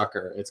especially with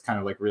Sucker, it's kind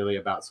of like really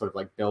about sort of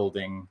like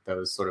building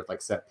those sort of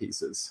like set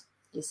pieces.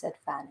 You said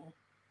fanny.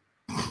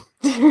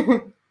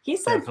 He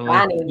said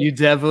fanny. You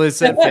definitely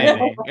said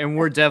fanny, and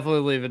we're definitely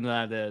leaving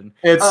that in.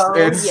 I'm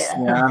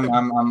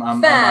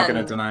not going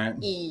to deny it.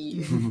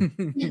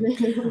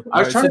 I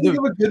was trying to think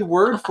of a good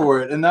word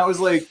for it, and that was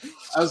like,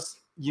 I just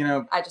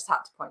had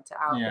to point it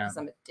out because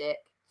I'm a dick.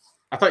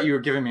 I thought you were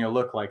giving me a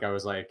look like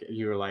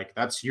you were like,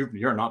 that's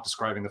you're not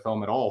describing the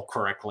film at all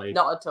correctly.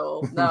 Not at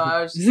all. No,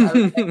 I was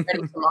ready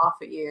to laugh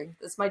at you.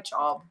 That's my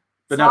job.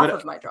 But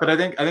I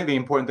think the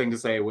important thing to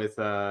say with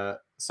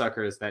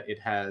Sucker is that it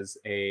has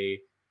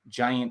a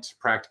giant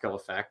practical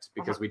effect,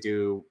 because we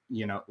do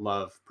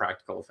love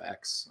practical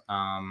effects.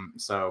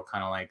 So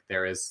kind of like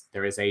there is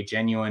a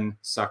genuine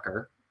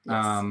Sucker.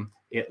 Yes.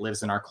 It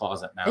lives in our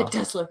closet now. It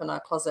does live in our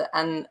closet,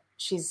 and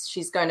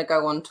she's going to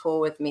go on tour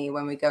with me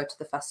when we go to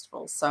the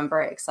festivals, so I'm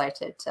very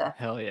excited to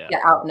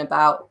get out and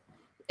about.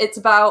 It's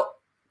about,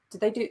 did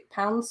they do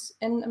pounds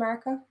in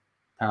America?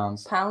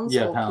 Pounds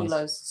yeah, or pounds.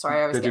 Kilos.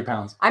 Sorry, they do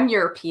pounds. I'm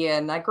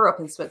European. I grew up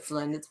in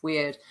Switzerland. It's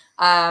weird.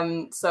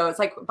 So it's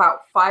like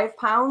about 5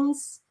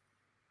 pounds.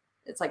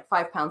 It's like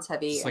 5 pounds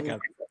heavy. It's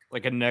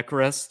like a neck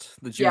rest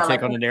that you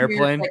take on an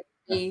airplane.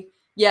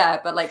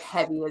 But like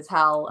heavy as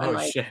hell. And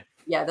shit.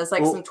 Yeah, there's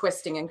like some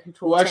twisting and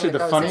control. Well, actually, the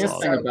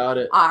funniest thing about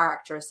it, our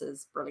actress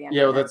is brilliant.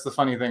 Yeah, well, that's the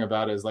funny thing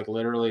about it, is like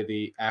literally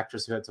the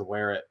actress who had to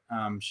wear it,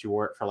 she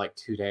wore it for like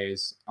 2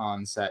 days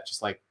on set,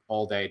 just like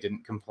all day,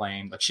 didn't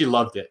complain. Like she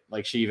loved it.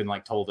 Like she even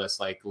like told us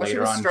like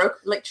later on.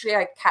 Literally,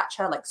 I catch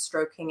her like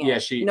stroking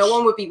it. Yeah, no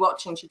one would be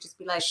watching. She'd just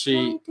be like, "What are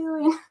you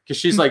doing?" Because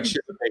she's a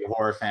big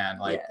horror fan.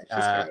 Like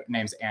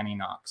name's Annie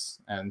Knox,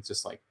 and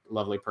just like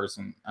lovely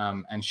person.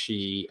 And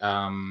she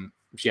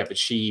but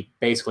she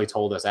basically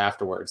told us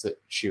afterwards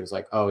that she was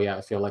like, oh yeah,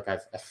 I feel like I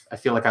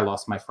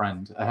lost my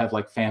friend. I have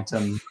like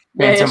phantom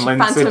leech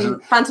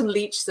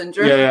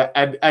syndrome. Yeah.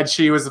 And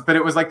she was, but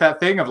it was like that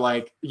thing of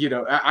like,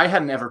 I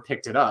hadn't ever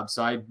picked it up,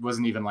 so I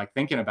wasn't even like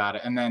thinking about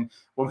it. And then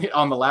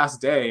on the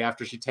last day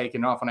after she'd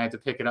taken off, when I had to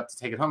pick it up to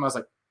take it home, I was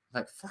like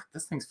fuck,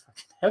 this thing's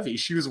fucking heavy.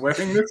 She was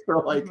wearing this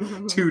for like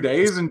 2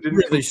 days and didn't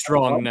really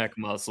strong neck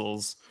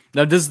muscles.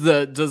 Now, does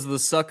the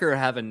Sucker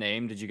have a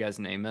name? Did you guys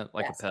name it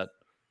like a pet?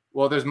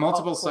 Well, there's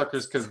multiple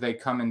Suckers because they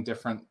come in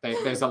different.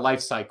 There's a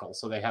life cycle,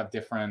 so they have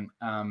different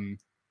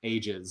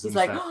ages. He's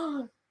like,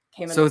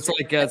 so it's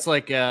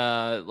like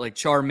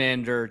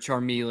Charmander,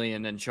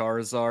 Charmeleon, and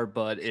Charizard,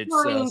 but it's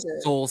a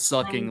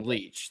soul-sucking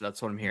leech.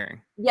 That's what I'm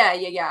hearing.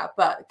 Yeah,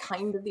 but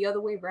kind of the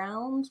other way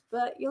around.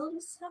 But you'll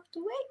just have to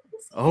wait.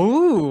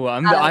 Oh,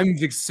 I'm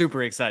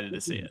super excited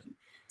to see it.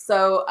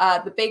 So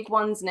the big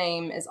one's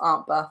name is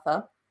Aunt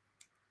Bertha,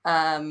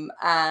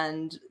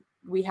 and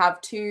we have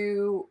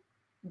 2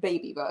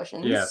 baby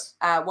versions. Yes.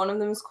 One of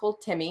them is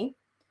called Timmy,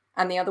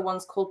 and the other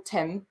one's called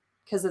Tim,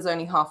 because there's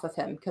only half of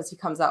him, because he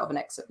comes out of an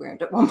exit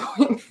wound at one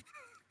point.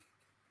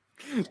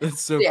 That's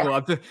so cool.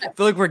 I feel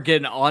like we're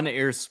getting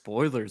on-air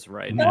spoilers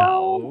right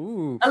now.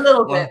 Ooh. A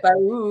little bit, but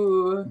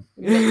ooh.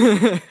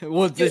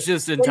 Well, it's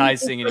just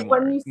enticing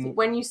anymore.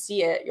 When you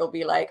see it, you'll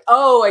be like,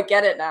 oh, I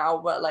get it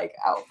now. But like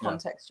out of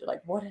context, you're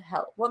like, what the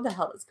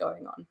hell is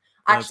going on?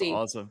 Actually,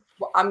 that's awesome.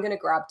 Well, I'm gonna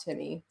grab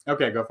Timmy.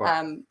 Okay, go for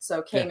it.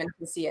 So Cayman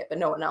can see it, but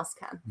no one else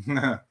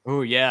can.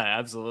 Oh yeah,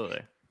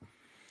 absolutely.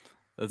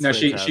 No,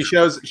 she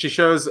shows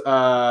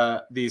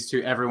these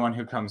to everyone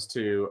who comes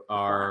to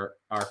our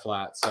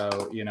flat.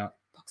 So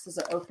box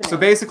as it opens. So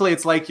basically,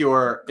 it's like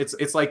you're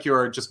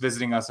just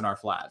visiting us in our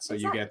flat. So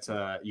Exactly.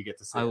 you get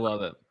to see. I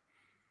love it.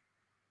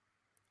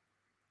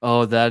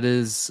 Oh, that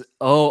is.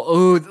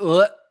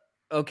 Oh.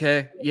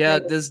 Okay. Yeah,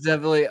 this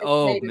definitely.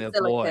 Oh, made of my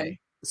silicone. boy.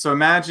 So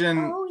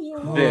imagine Oh,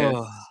 yeah.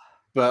 this,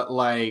 but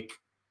like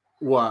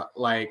what,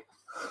 like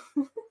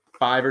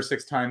 5 or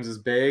 6 times as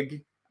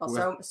big.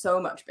 Oh, so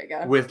much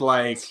bigger. With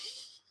like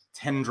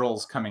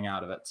tendrils coming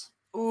out of it.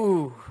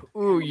 Ooh.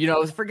 You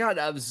know, I forgot.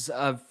 It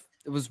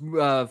was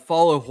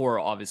follow horror,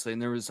 obviously,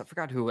 and I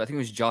forgot who. I think it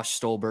was Josh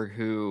Stolberg,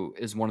 who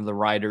is one of the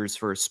writers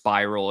for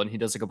Spiral, and he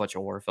does like a bunch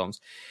of horror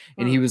films.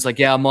 And he was like,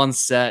 "Yeah, I'm on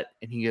set,"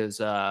 and he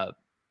goes,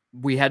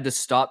 "We had to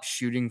stop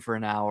shooting for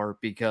an hour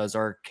because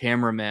our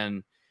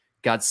cameraman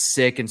got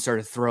sick and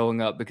started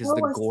throwing up because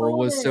the gore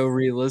was so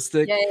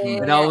realistic."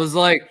 And I was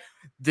like,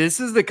 this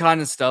is the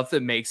kind of stuff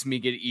that makes me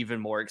get even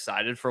more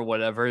excited for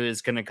whatever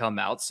is going to come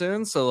out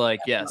soon. So, like,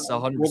 yes,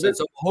 100%.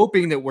 So,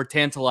 hoping that we're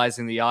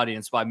tantalizing the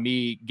audience by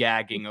me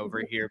gagging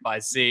over here by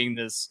seeing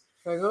this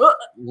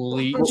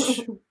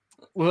leech.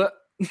 What?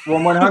 Well,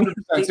 100%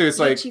 too. It's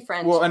like,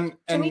 friend. well, and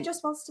Jimmy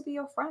just wants to be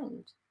your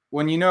friend.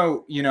 When you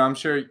know, I'm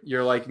sure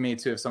you're like me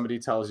too. If somebody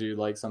tells you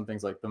like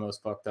something's like the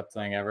most fucked up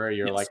thing ever,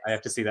 you're like, I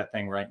have to see that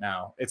thing right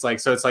now. It's like,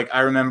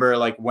 I remember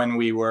like when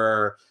we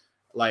were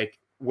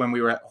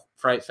at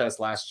Fright Fest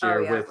last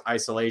year with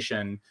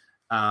Isolation,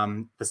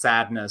 The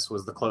Sadness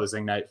was the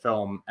closing night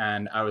film,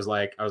 and I was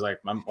like,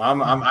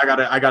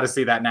 I gotta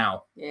see that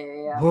now.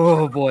 Yeah.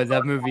 Oh boy,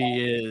 that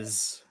movie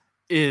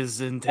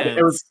is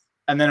intense.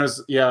 And then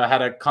I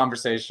had a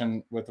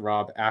conversation with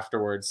Rob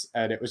afterwards,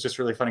 and it was just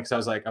really funny because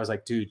I was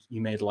like, dude,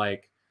 you made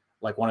like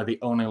one of the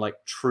only like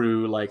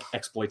true like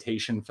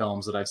exploitation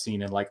films that I've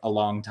seen in like a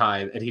long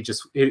time. And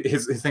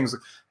his things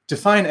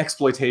define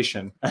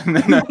exploitation. And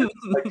then I was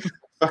like,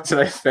 fuck, did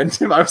I offend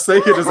him? I was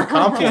saying it as a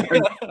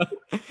compliment.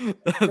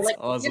 That's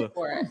awesome.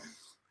 For it.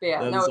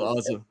 Yeah, that is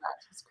awesome.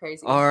 It's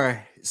crazy. All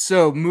right,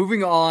 so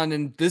moving on,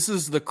 and this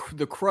is the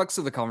crux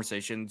of the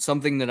conversation,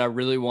 something that I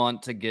really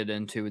want to get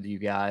into with you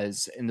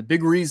guys, and the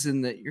big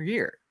reason that you're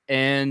here,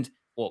 and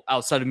well,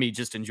 outside of me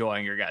just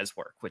enjoying your guys'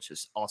 work, which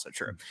is also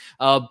true,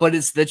 but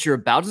it's that you're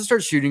about to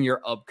start shooting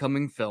your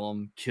upcoming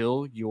film,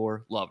 Kill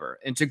Your Lover.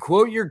 And to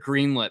quote your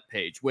Greenlit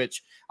page,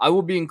 which I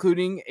will be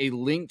including a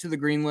link to the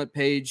Greenlit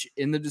page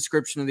in the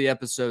description of the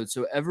episode,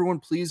 so everyone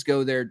please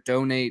go there,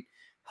 donate,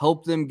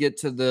 help them get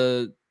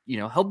to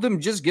help them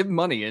just give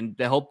money and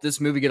to help this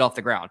movie get off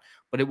the ground,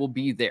 but it will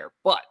be there.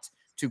 But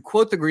to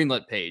quote the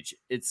Greenlit page,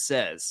 it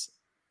says,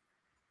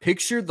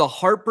 picture the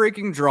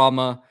heartbreaking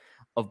drama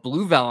of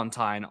Blue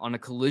Valentine on a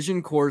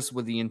collision course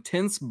with the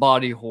intense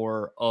body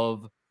horror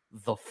of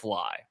The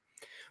Fly,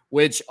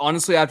 which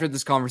honestly, after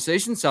this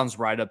conversation, sounds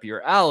right up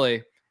your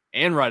alley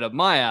and right up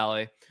my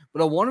alley.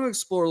 But I want to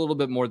explore a little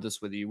bit more of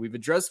this with you. We've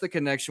addressed the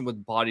connection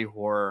with body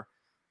horror,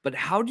 but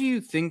how do you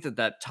think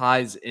that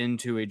ties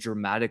into a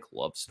dramatic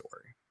love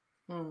story?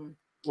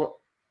 Well,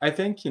 I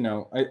think,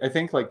 I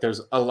think like there's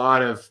a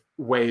lot of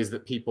ways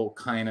that people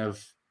kind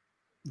of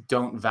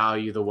don't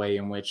value the way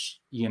in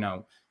which,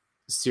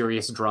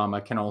 serious drama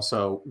can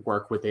also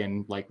work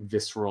within like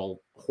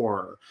visceral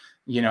horror,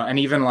 and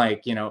even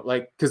like,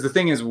 because the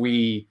thing is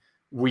we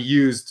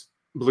used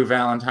Blue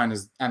Valentine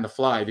and The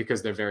Fly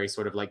because they're very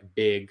sort of like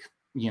big,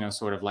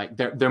 sort of like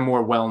they're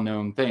more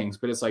well-known things.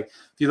 But it's like,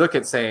 if you look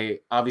at, say,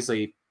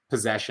 obviously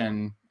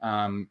Possession,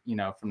 from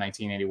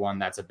 1981,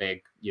 that's a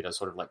big,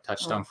 sort of like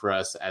touchstone for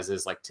us, as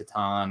is like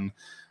Titan.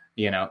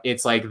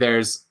 It's like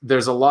there's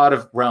a lot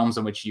of realms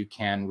in which you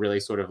can really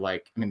sort of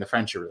like, I mean, the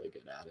French are really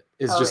good at it.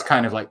 It's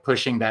kind of like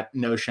pushing that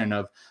notion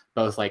of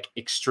both like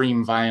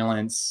extreme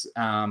violence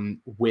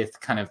with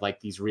kind of like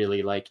these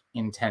really like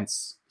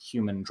intense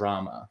human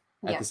drama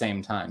at the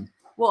same time.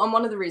 Well, and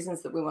one of the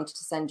reasons that we wanted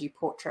to send you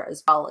Portrait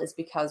as well is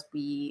because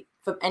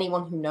for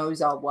anyone who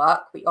knows our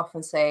work, we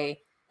often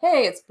say,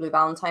 hey, it's Blue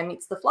Valentine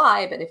meets The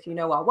Fly, but if you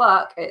know our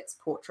work, it's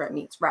Portrait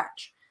meets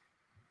Wretch.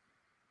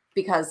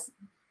 Because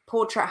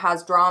Portrait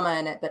has drama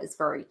in it, but it's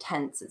very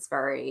tense. It's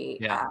very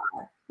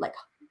like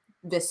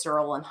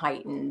visceral and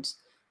heightened.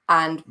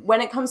 And when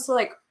it comes to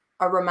like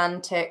a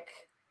romantic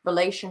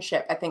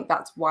relationship, I think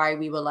that's why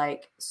we were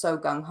like so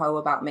gung-ho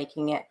about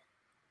making it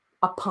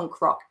a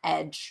punk rock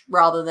edge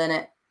rather than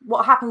it.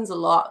 What happens a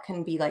lot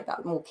can be like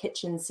that more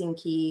kitchen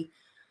sinky,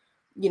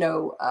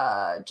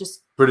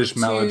 just British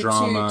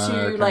melodrama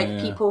to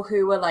like people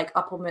who are like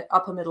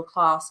upper middle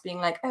class being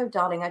like, oh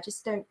darling, I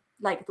just don't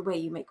like the way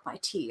you make my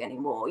tea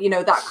anymore,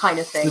 that kind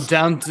of thing.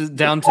 The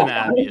Downton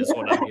Abbey is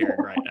what I'm hearing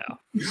right now.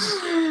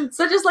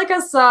 So just like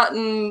a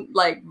certain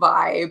like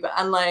vibe,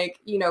 and like,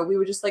 we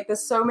were just like,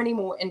 there's so many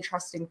more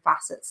interesting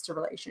facets to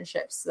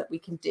relationships that we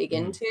can dig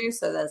into.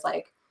 So there's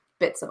like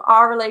bits of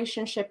our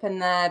relationship in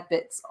there,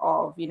 bits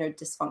of,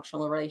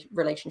 dysfunctional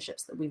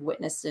relationships that we've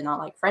witnessed in our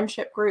like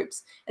friendship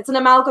groups. It's an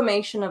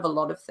amalgamation of a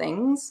lot of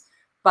things,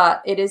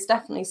 But it is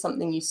definitely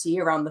something you see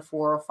around the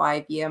 4 or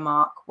 5 year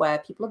mark where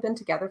people have been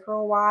together for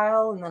a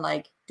while and they're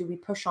like, do we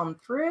push on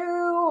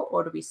through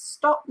or do we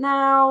stop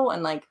now?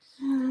 And like,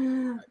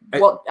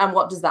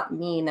 what does that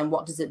mean? And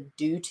what does it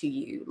do to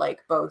you,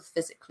 like both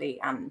physically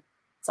and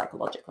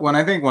psychologically? Well,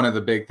 I think one of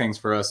the big things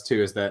for us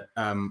too is that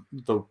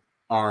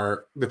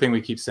the thing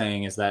we keep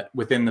saying is that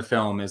within the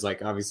film is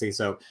like, obviously,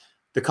 so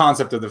the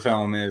concept of the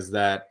film is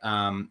that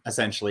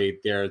essentially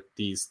there's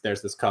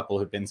this couple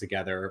who've been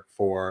together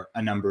for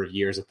a number of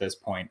years at this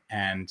point,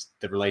 and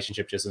the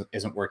relationship just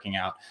isn't working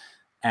out.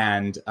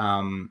 And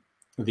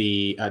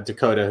the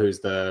Dakota, who's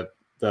the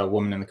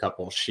woman in the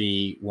couple,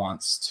 she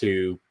wants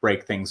to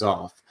break things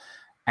off,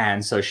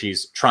 and so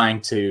she's trying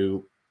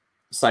to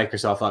psych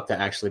herself up to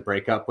actually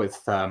break up with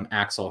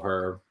Axel,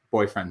 her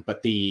boyfriend.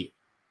 But the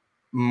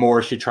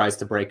more she tries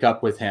to break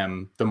up with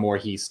him, the more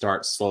he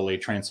starts slowly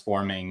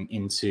transforming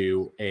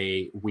into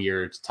a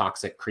weird,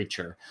 toxic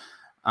creature.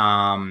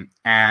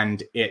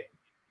 And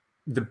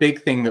the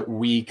big thing that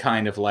we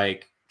kind of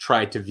like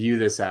try to view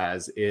this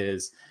as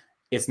is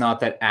it's not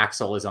that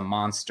Axel is a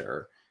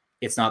monster.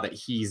 It's not that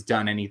he's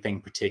done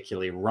anything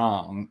particularly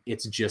wrong.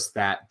 It's just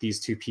that these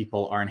two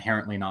people are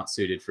inherently not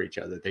suited for each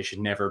other. They should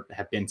never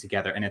have been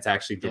together. And it's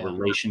actually the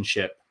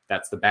relationship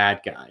that's the bad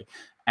guy.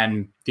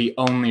 And the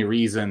only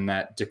reason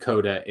that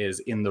Dakota is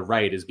in the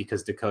right is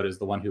because Dakota is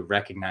the one who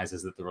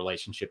recognizes that the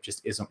relationship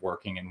just isn't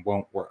working and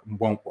won't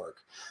work.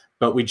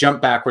 But we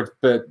jump backwards.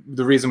 But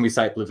the reason we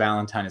cite Blue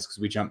Valentine is because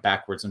we jump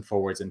backwards and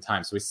forwards in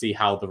time. So we see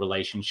how the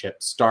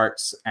relationship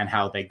starts and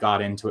how they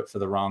got into it for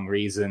the wrong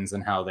reasons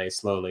and how they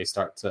slowly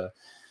start to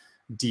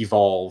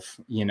devolve,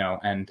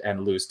 and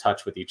lose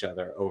touch with each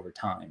other over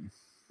time.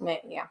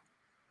 Yeah.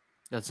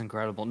 That's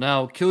incredible.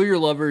 Now, Kill Your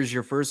Lover is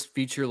your first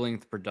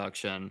feature-length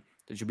production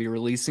that you'll be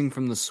releasing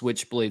from the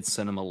Switchblade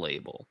Cinema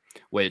label,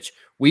 which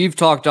we've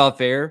talked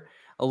off air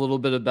a little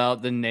bit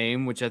about the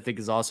name, which I think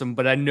is awesome,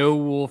 but I know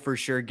we'll for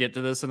sure get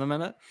to this in a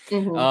minute.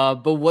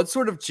 Mm-hmm. But what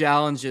sort of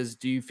challenges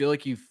do you feel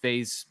like you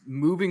face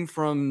moving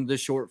from the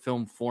short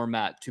film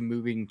format to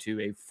moving to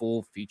a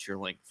full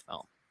feature-length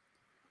film?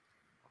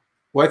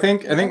 Well, I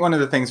think one of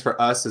the things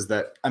for us is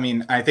that,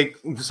 I think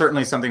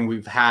certainly something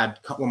we've had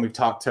when we've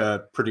talked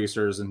to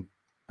producers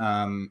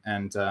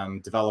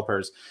and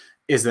developers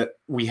is that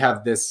we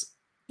have this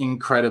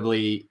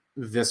incredibly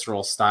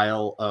visceral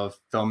style of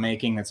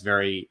filmmaking that's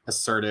very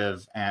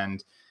assertive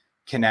and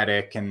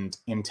kinetic and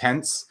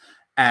intense.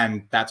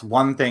 And that's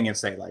one thing if,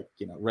 say, like,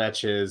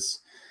 Wretch is,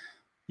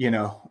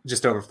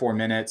 just over 4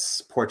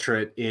 minutes.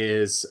 Portrait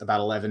is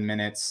about 11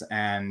 minutes.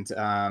 And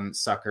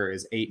Sucker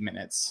is 8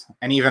 minutes.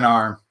 And even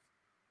our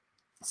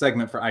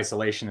segment for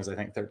Isolation is, I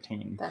think,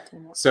 13.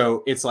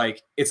 So it's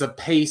like, it's a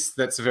pace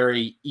that's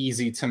very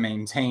easy to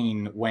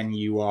maintain when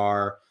you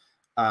are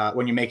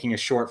when you're making a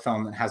short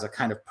film that has a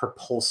kind of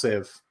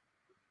propulsive,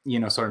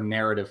 sort of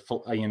narrative,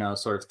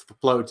 sort of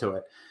flow to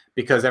it,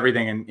 because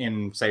everything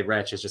in say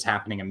Wretch is just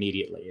happening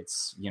immediately.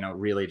 It's,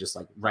 really just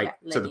like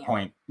to the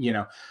point,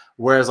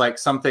 whereas like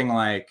something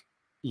like,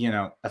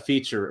 a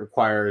feature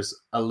requires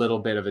a little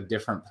bit of a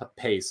different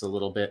pace, a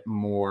little bit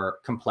more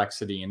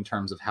complexity in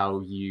terms of how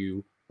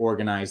you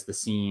organize the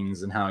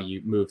scenes and how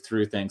you move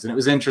through things. And it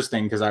was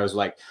interesting because I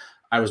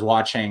was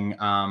watching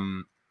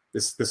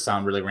this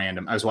sound really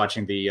random. I was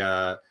watching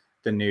the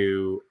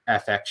new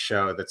FX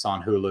show that's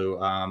on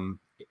Hulu.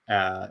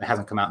 It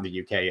hasn't come out in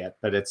the UK yet,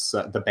 but it's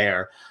The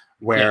Bear,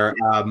 where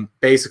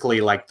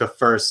basically like the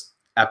first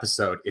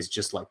episode is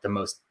just like the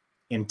most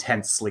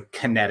intensely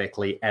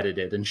kinetically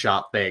edited and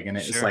shot thing, and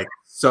it's like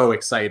so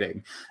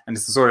exciting, and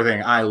it's the sort of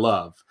thing I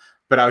love.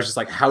 But I was just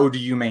like, how do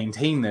you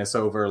maintain this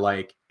over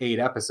like 8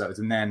 episodes?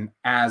 And then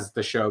as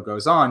the show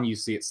goes on, you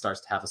see it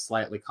starts to have a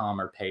slightly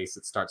calmer pace.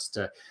 It starts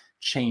to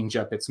change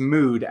up its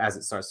mood as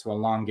it starts to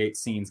elongate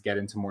scenes, get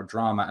into more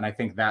drama. And I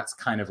think that's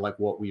kind of like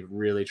what we're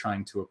really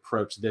trying to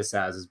approach this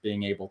as, is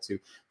being able to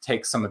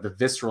take some of the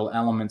visceral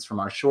elements from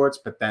our shorts,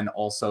 but then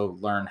also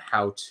learn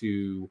how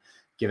to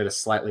give it a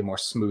slightly more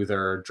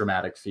smoother,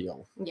 dramatic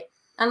feel. Yeah.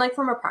 And like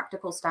from a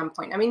practical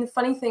standpoint, I mean, the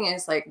funny thing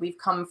is like we've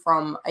come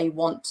from a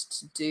want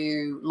to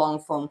do long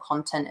form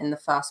content in the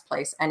first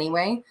place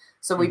anyway.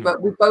 So we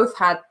both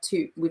had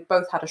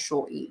a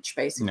short each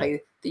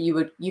basically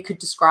that you could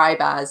describe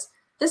as,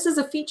 this is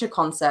a feature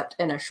concept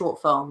in a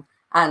short film.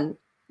 And,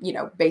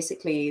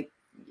 basically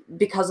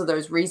because of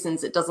those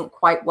reasons, it doesn't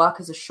quite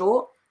work as a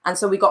short. And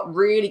so we got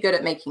really good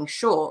at making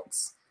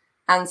shorts.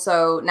 And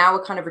so now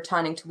we're kind of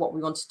returning to what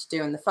we wanted to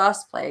do in the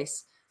first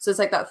place. So it's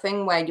like that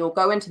thing where you'll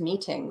go into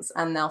meetings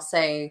and they'll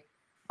say,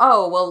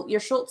 oh, well, your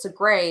shorts are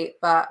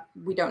great, but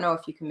we don't know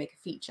if you can make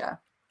a feature.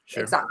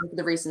 Sure. Exactly for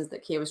the reasons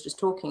that Keir was just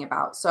talking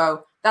about.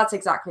 So that's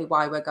exactly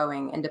why we're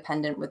going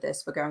independent with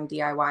this. We're going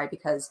DIY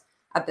because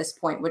at this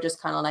point, we're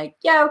just kind of like,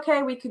 yeah,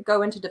 okay, we could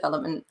go into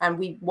development, and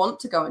we want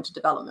to go into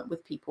development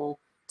with people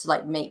to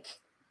like make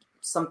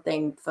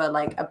something for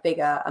like a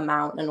bigger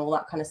amount and all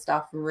that kind of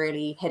stuff and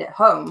really hit it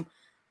home.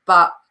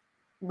 But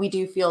we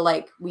do feel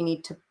like we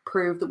need to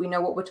prove that we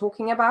know what we're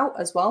talking about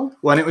as well.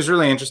 Well, and it was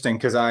really interesting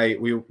because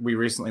we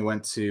recently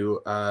went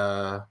to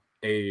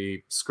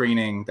a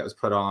screening that was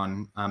put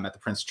on at the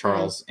Prince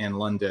Charles in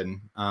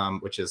London,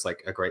 which is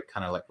like a great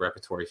kind of like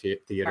repertory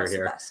theater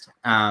here.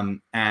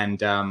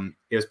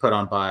 It was put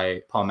on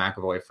by Paul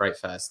McAvoy Fright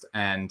Fest,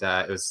 and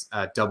it was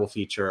a double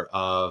feature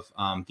of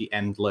The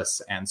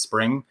Endless and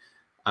Spring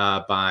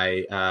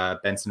by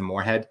Benson and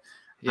Moorhead.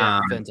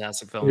 Yeah,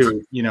 fantastic films.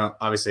 Who, you know,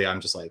 obviously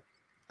I'm just like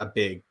a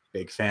big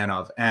fan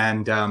of.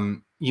 And,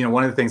 you know,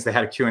 one of the things, they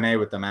had a Q&A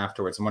with them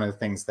afterwards. And one of the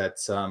things that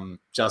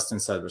Justin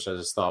said, which I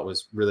just thought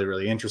was really,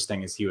 really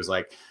interesting, is he was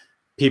like,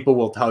 people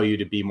will tell you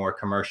to be more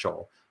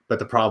commercial. But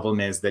the problem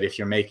is that if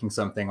you're making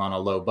something on a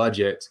low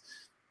budget,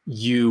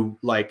 you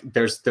like,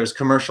 there's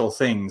commercial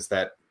things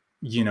that,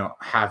 you know,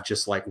 have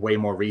just like way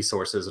more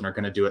resources and are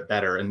going to do it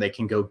better, and they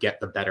can go get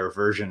the better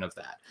version of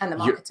that. And the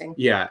marketing.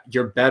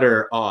 You're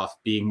better off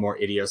being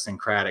more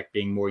idiosyncratic,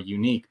 being more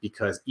unique,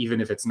 because even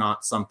if it's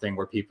not something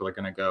where people are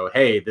going to go,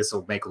 hey, this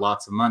will make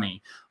lots of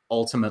money,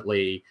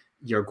 ultimately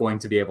you're going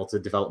to be able to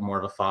develop more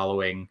of a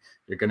following.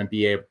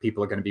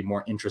 People are going to be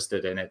more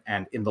interested in it.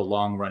 And in the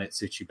long run, it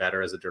suits you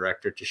better as a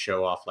director to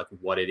show off like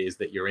what it is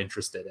that you're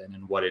interested in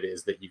and what it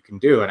is that you can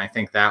do. And I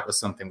think that was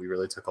something we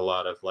really took a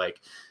lot of like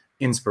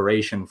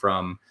inspiration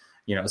from,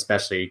 you know,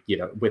 especially, you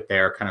know, with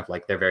their kind of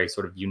like their very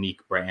sort of unique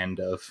brand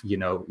of, you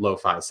know,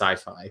 lo-fi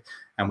sci-fi.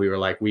 And we were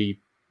like,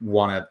 we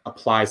want to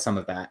apply some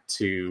of that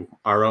to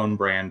our own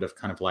brand of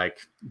kind of like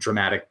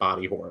dramatic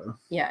body horror.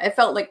 Yeah, it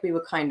felt like we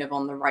were kind of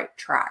on the right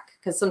track,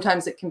 because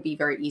sometimes it can be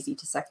very easy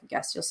to second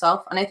guess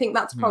yourself. And I think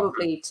that's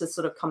probably to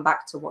sort of come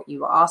back to what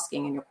you were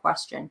asking in your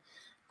question,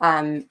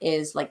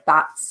 is like,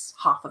 that's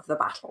half of the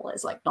battle,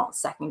 is like not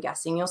second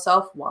guessing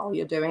yourself while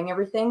you're doing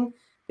everything.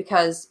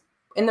 Because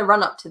in the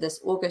run up to this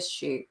August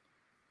shoot,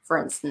 for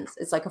instance,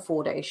 it's like a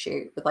 4-day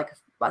shoot with like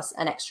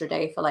an extra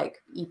day for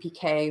like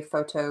EPK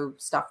photo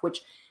stuff,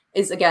 which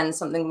is again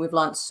something we've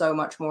learned so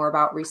much more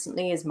about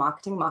recently, is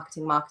marketing.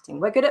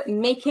 We're good at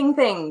making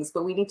things,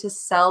 but we need to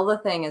sell the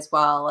thing as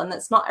well. And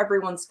that's not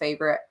everyone's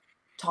favorite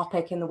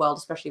topic in the world,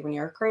 especially when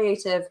you're a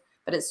creative,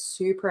 but it's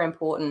super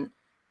important.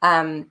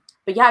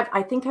 But yeah,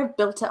 I think I've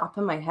built it up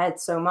in my head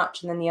so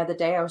much. And then the other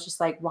day I was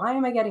just like, why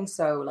am I getting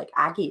so like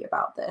aggy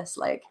about this?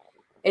 Like,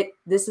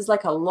 this is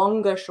like a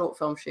longer short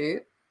film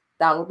shoot.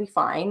 That will be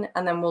fine.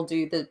 And then we'll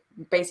do the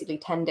basically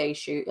 10-day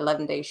shoot,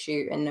 11-day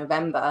shoot in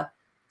November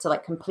to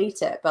like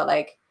complete it. But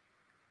like,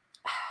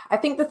 I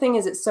think the thing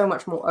is, it's so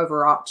much more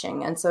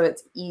overarching. And so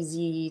it's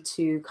easy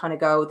to kind of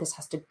go, this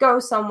has to go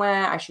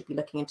somewhere. I should be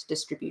looking into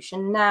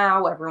distribution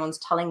now. Everyone's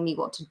telling me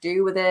what to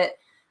do with it.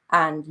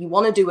 And you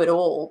want to do it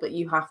all, but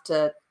you have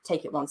to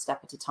take it one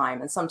step at a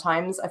time. And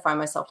sometimes I find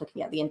myself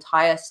looking at the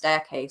entire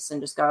staircase and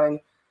just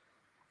going,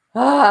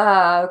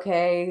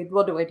 okay,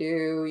 what do I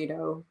do? You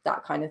know,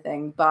 that kind of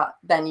thing. But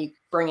then you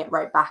bring it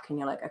right back and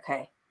you're like,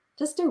 okay,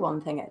 just do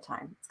one thing at a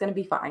time. It's going to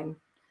be fine.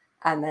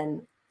 And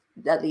then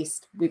at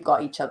least we've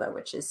got each other,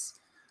 which is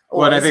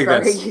always I think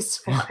very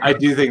useful. I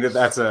do think that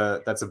that's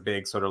a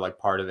big sort of like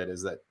part of it,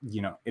 is that,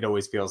 you know, it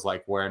always feels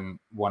like when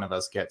one of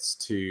us gets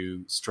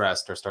too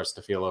stressed or starts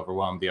to feel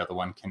overwhelmed, the other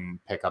one can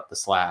pick up the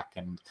slack.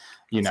 And,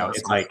 you know,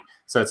 it's like,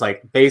 so it's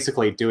like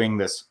basically doing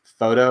this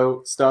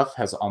photo stuff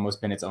has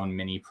almost been its own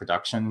mini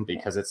production,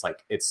 because it's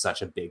like, it's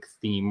such a big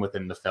theme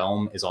within the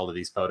film is all of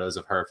these photos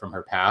of her from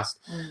her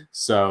past.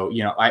 So,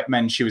 you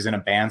know, she was in a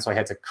band, so I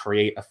had to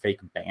create a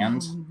fake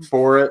band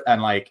for it,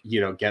 and like, you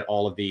know, get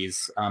all of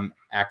these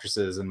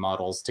actresses and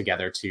models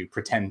together to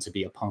pretend to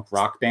be a punk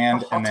rock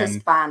band. The hottest and then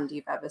band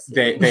you've ever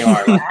seen. They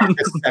are like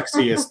the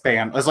sexiest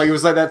band. It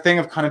was like that thing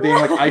of kind of being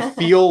like, I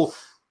feel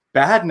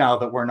bad now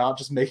that we're not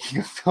just making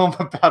a film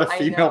about a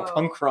female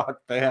punk rock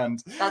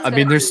band. I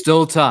mean, there's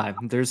still time.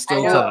 There's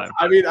still time.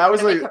 I mean, I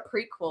was like, make a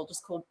prequel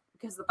just called,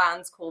 because the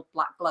band's called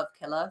Black Glove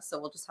Killer, so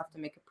we'll just have to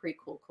make a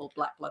prequel called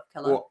Black Glove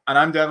Killer. Well, and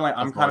I'm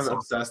kind of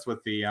obsessed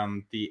with the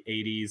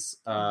 80s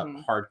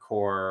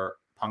hardcore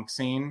punk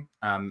scene,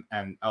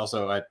 and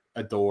also I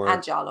adore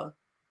and Giallo.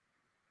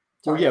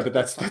 Well, yeah, but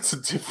that's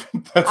a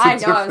different. I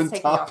was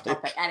taking off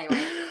topic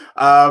anyway.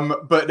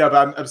 But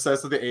I'm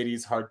obsessed with the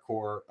 80s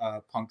hardcore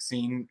punk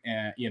scene,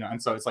 and you know,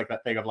 and so it's like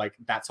that thing of like,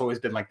 that's always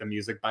been like the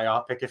music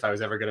biopic. If I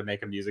was ever going to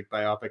make a music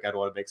biopic, I'd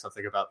want to make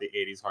something about the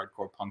 80s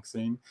hardcore punk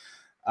scene.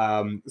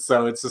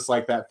 So it's just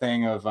like that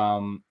thing of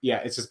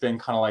it's just been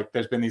kind of like,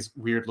 there's been these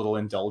weird little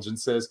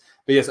indulgences.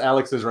 But yes,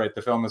 Alix is right.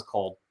 The film is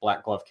called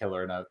Black Glove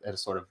Killer, and a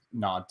sort of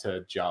nod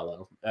to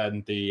Giallo.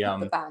 And the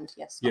band,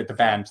 yes. Yeah, the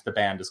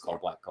band is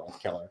called Black Glove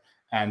Killer.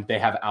 And they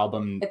have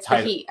album. It's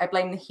the heat. I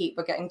blame the heat.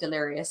 We're getting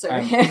delirious over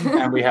here.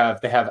 And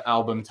they have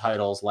album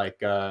titles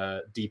like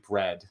Deep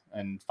Red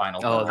and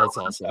Final Girls. Oh, that's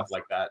awesome. Stuff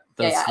like that.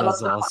 That's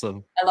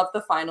awesome. I love the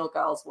Final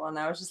Girls one.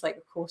 I was just like,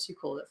 of course you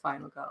called it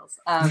Final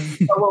Girls.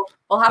 But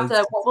we'll have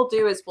to. What we'll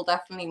do is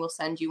we'll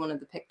send you one of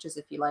the pictures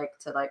if you like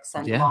to like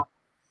send along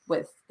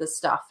with the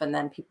stuff, and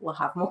then people will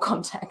have more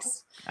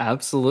context.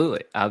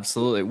 Absolutely.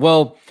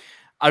 Well,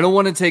 I don't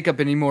want to take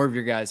up any more of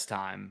your guys'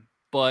 time,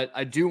 but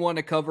I do want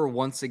to cover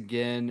once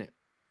again.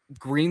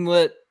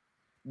 Greenlit,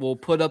 we'll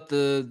put up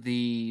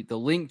the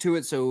link to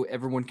it so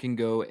everyone can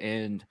go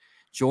and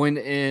join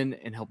in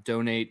and help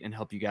donate and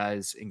help you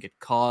guys and get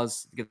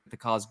the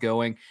cause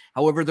going.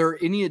 However, there are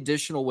any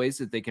additional ways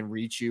that they can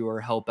reach you or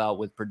help out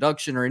with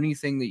production or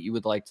anything that you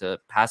would like to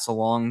pass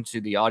along to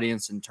the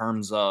audience in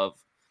terms of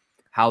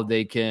how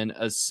they can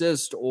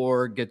assist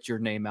or get your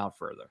name out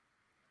further?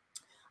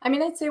 I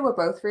mean, I'd say we're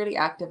both really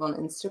active on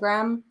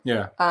Instagram.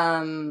 Yeah.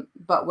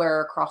 But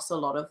we're across a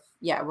lot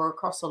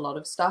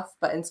of stuff,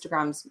 but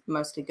Instagram's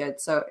mostly good.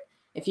 So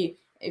if you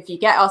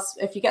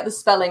get the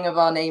spelling of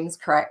our names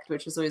correct,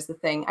 which is always the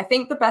thing, I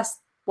think the best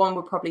one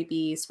would probably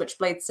be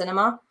Switchblade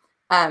Cinema.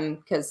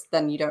 Because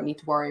then you don't need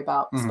to worry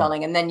about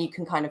spelling, and then you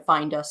can kind of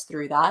find us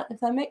through that, if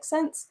that makes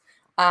sense.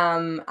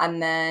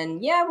 And then,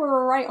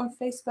 we're right on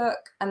Facebook.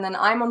 And then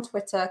I'm on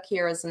Twitter.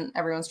 Keir isn't.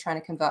 Everyone's trying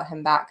to convert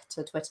him back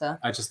to Twitter.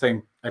 I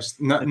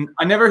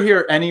never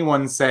hear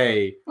anyone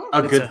say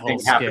a good thing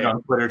happened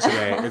on Twitter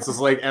today. It's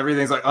just like,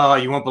 everything's like, oh,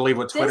 you won't believe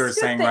what Twitter is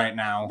saying right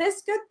now.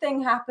 This good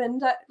thing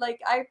happened.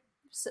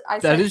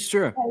 That is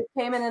true. I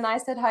came in and I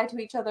said hi to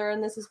each other,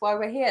 and this is why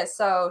we're here.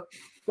 So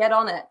get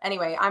on it.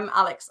 Anyway, I'm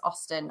Alix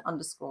Austin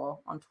 _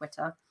 on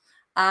Twitter.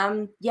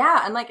 And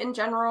like in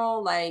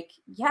general, I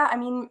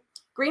mean,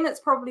 Greenit's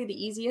probably the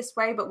easiest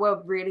way, but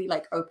we're really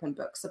like open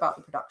books about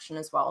the production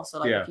as well.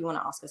 So if you want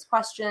to ask us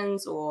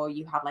questions, or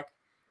you have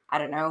I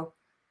don't know,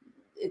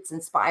 it's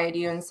inspired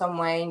you in some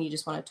way and you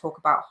just want to talk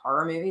about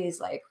horror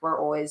movies, we're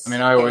always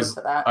I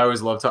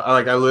always love to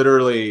I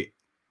literally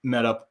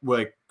met up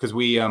because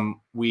we went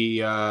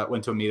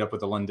to a meetup with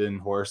the London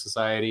Horror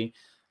Society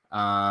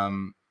a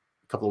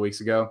couple of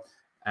weeks ago,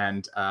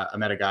 and I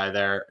met a guy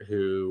there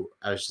who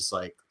I was just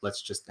like,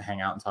 let's just hang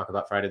out and talk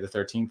about Friday the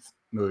 13th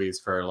movies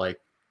for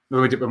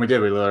we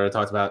literally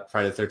talked about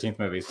Friday the 13th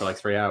movies for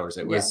 3 hours.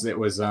 Was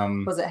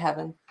it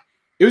heaven?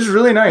 It was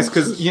really nice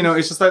because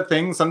it's just that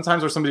thing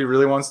sometimes where somebody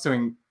really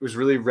was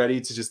really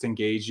ready to just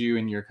engage you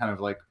in your kind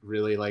of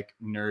really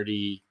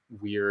nerdy,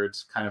 weird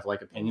kind of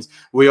opinions.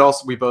 We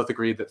both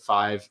agreed that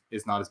 5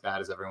 is not as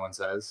bad as everyone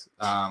says.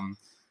 I'm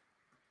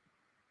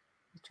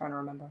trying to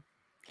remember.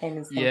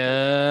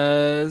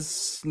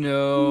 Yes,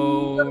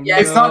 no,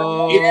 yes,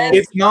 no.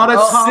 It's not a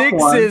top 6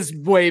 one. Is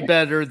way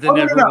better than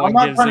everyone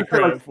gives it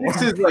credit for.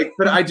 This is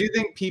but I do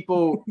think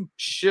people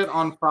shit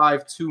on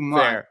 5 too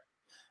much. Fair.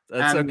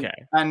 That's okay.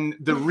 And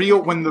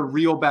when the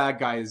real bad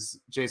guy is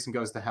Jason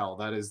Goes to Hell,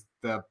 that is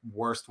the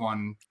worst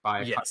one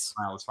by a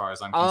mile as far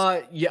as I'm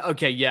concerned.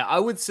 I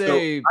would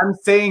say. So I'm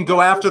saying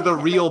go after the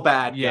real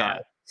bad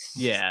guy.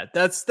 Yeah,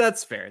 that's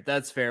fair.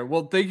 That's fair.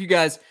 Well, thank you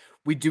guys.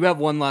 We do have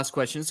one last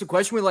question. It's a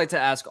question we like to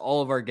ask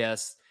all of our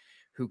guests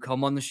who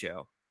come on the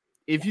show.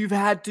 If you've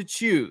had to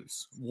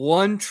choose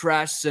one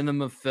trash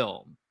cinema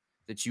film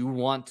that you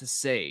want to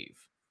save,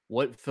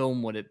 what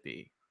film would it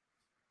be?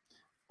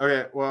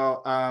 Okay,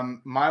 well,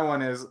 my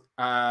one is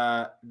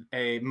a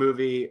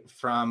movie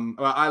from.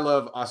 Well, I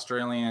love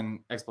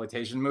Australian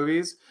exploitation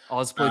movies.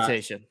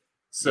 Exploitation.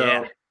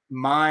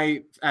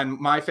 My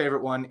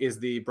favorite one is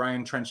the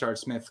Brian Trenchard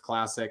Smith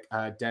classic,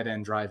 Dead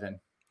End Drive-In.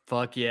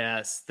 Fuck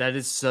yes, that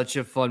is such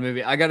a fun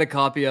movie. I got a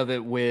copy of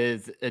it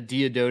with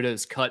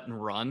Diodoto's Cut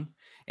and Run,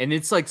 and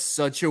it's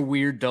such a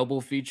weird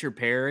double feature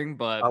pairing.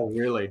 But oh,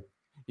 really?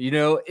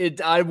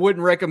 I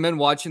wouldn't recommend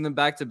watching them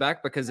back to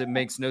back because it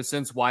makes no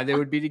sense why they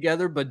would be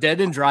together. But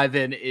Dead End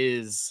Drive-In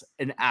is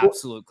an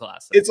absolute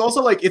classic. It's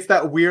also it's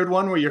that weird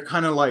one where you're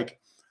kind of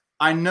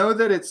I know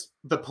that it's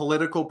the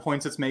political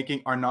points it's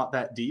making are not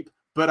that deep,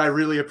 but I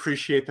really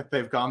appreciate that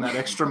they've gone that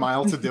extra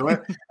mile to do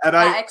it. And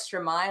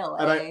extra mile.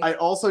 And I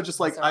also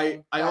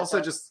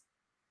just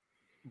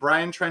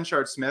Brian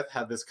Trenchard Smith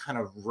had this kind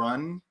of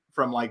run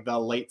from the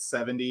late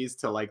 70s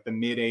to the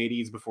mid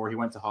 80s before he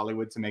went to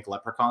Hollywood to make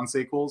Leprechaun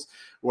sequels,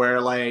 where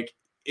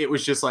it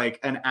was just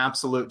an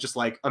absolute just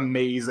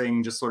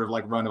amazing just sort of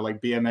run of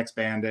BMX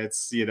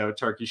Bandits,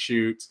 Turkey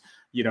Shoot,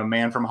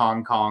 Man from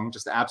Hong Kong,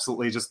 just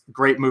absolutely just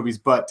great movies.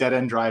 But Dead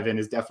End Drive-In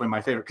is definitely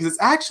my favorite because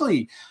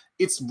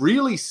it's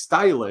really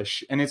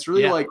stylish and it's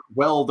really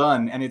well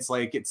done, and I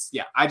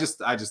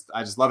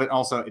just love it.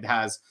 Also, it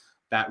has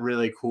that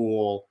really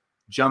cool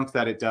jump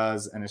that it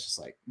does, and it's just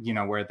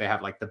where they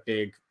have the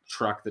big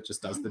truck that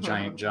just does the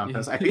giant jump.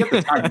 I think at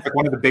the time it's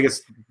one of the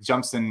biggest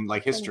jumps in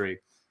history.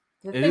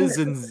 It is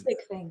a big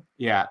thing.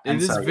 Yeah, it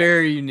is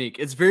very unique.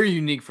 It's very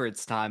unique for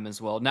its time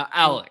as well. Now,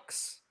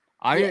 Alix,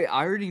 I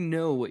already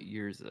know what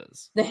yours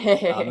is.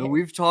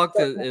 We've talked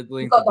at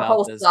length about the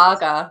whole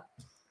saga,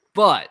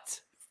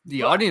 but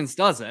the audience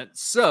doesn't.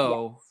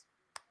 So,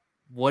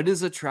 what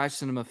is a trash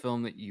cinema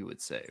film that you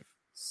would save?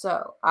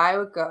 So I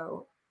would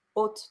go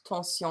Haute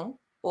Tension,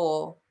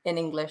 or in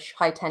English,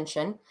 High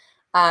Tension.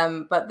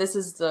 But this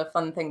is the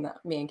fun thing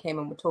that me and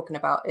Cayman were talking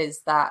about,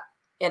 is that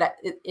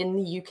it in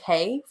the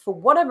UK, for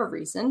whatever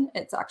reason,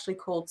 it's actually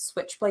called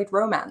Switchblade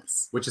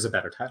Romance, which is a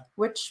better title.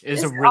 Which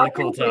is a really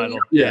cool title.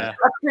 Yeah,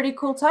 a pretty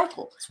cool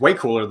title. It's way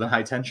cooler than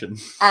High Tension,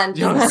 and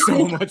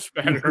so much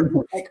better.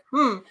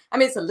 I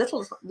mean, it's a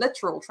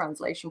literal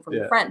translation from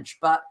the French,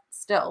 but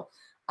still.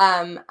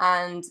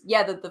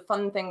 The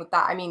fun thing with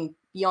that, I mean,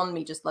 beyond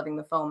me just loving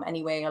the film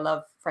anyway, I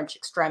love French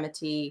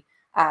Extremity.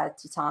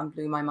 Titan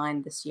blew my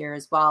mind this year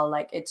as well.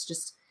 It's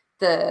just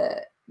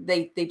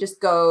they just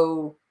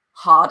go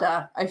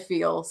harder, I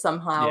feel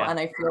somehow. Yeah. And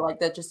I feel like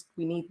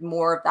we need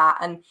more of that.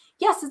 And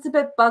yes, it's a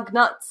bit bug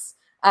nuts.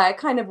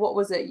 Kind of, what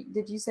was it?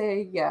 Did you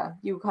say, yeah,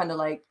 you were kind of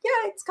like,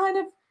 yeah, it's kind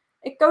of,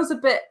 it goes a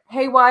bit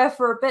haywire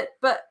for a bit,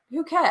 but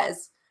who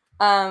cares?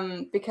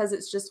 Because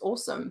it's just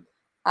awesome.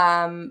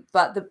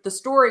 But the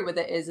story with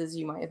it is, as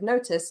you might have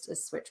noticed,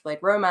 is Switchblade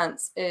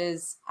Romance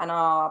is, and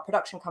our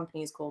production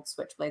company is called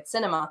Switchblade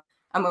Cinema.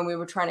 And when we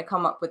were trying to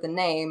come up with a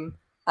name,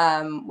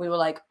 we were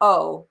like,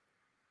 oh,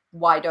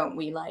 why don't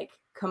we like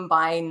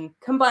combine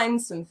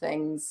some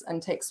things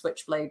and take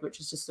Switchblade, which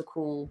is just a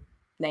cool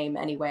name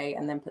anyway,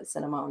 and then put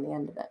cinema on the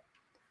end of it.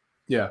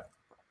 Yeah.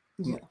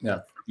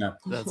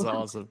 That's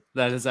awesome.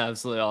 That is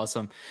absolutely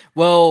awesome.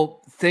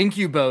 Well, thank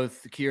you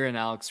both, Keir and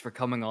Alix, for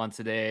coming on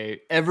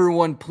today.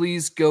 Everyone,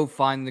 please go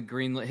find the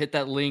Greenlit, hit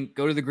that link,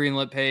 go to the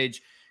Greenlit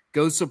page,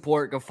 go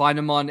support, go find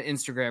them on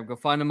Instagram, go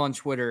find them on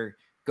Twitter,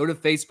 go to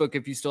Facebook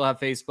if you still have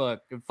Facebook,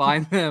 go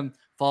find them,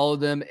 follow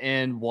them,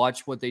 and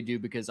watch what they do,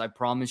 because I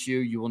promise you,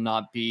 you will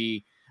not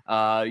be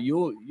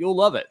you'll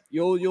love it.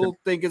 You'll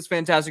think it's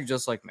fantastic,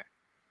 just like me.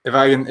 If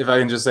I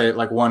can just say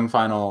like one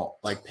final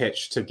like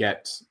pitch to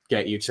get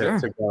you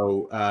to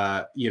go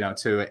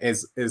to it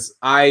is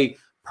I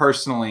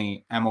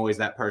personally am always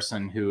that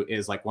person who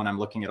is like, when I'm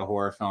looking at a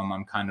horror film,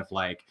 I'm kind of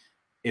like,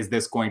 is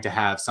this going to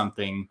have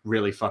something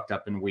really fucked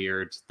up and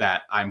weird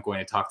that I'm going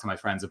to talk to my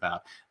friends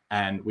about?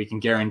 And we can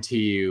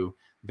guarantee you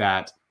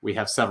that we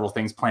have several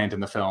things planned in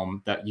the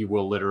film that you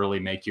will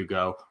literally make you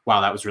go, wow,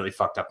 that was really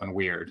fucked up and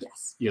weird.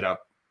 Yes.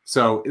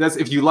 So that's,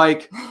 if you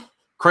like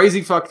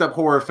crazy fucked up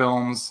horror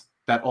films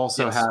that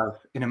also have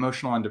an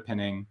emotional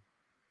underpinning,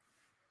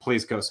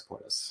 please go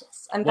support us.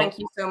 Yes. And thank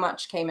you so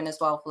much, Cayman, as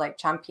well, for like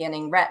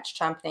championing Wretch,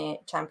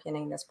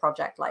 championing this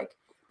project. Like,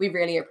 we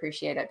really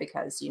appreciate it,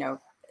 because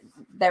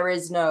there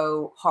is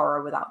no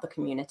horror without the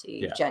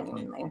community.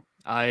 Genuinely,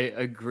 I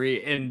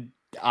agree. And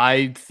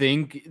I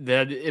think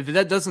that if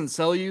that doesn't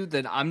sell you,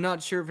 then I'm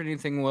not sure if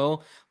anything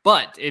will.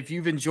 But if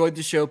you've enjoyed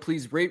the show,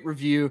 please rate,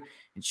 review,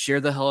 and share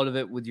the hell out of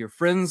it with your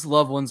friends,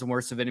 loved ones, and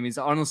worst of enemies.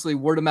 Honestly,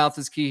 word of mouth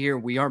is key here.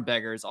 We aren't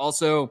beggars.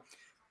 Also,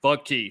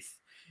 fuck Keith.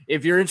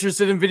 If you're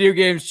interested in video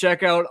games,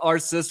 check out our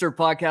sister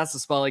podcast, the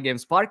Spotlight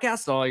Games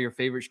Podcast, on all your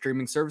favorite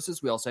streaming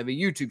services. We also have a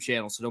YouTube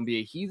channel, so don't be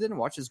a heathen.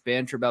 Watch us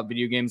banter about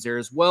video games there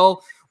as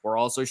well. We're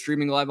also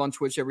streaming live on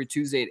Twitch every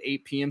Tuesday at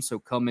 8 p.m., so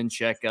come and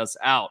check us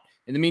out.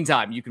 In the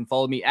meantime, you can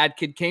follow me at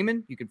Kid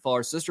Cayman. You can follow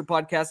our sister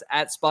podcast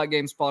at Spot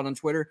GameSpot on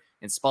Twitter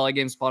and Spotlight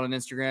GameSpot on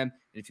Instagram. And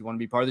if you want to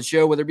be part of the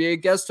show, whether it be a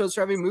guest host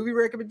or having a movie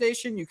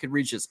recommendation, you can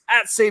reach us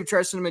at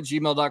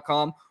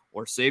savetrashcinema@gmail.com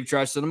or Save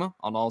Trash Cinema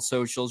on all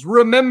socials.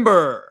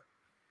 Remember,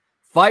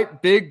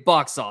 fight big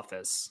box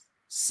office.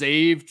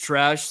 Save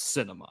Trash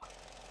Cinema.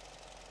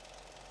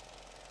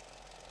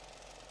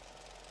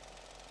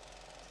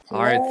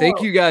 All right.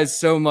 Thank you guys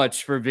so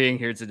much for being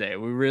here today.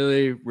 We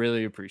really,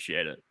 really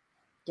appreciate it.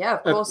 Yeah,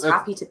 of course.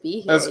 Happy to be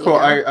here. That's cool.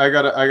 I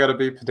gotta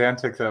be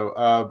pedantic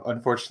though.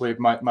 Unfortunately,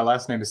 my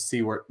last name is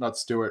Seiwert, not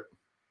Stewart.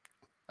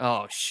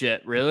 Oh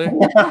shit! Really?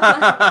 But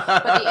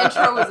the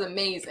intro was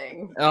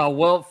amazing. Oh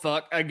well,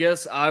 fuck. I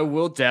guess I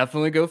will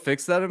definitely go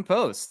fix that in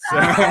post.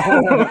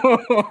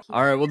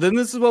 All right. Well, then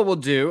this is what we'll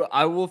do.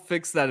 I will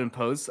fix that in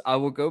post. I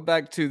will go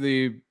back to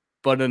the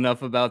 "but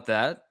enough about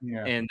that,"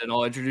 and then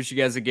I'll introduce you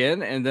guys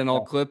again, and then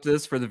I'll clip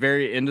this for the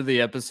very end of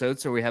the episode,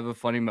 so we have a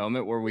funny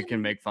moment where we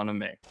can make fun of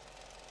me.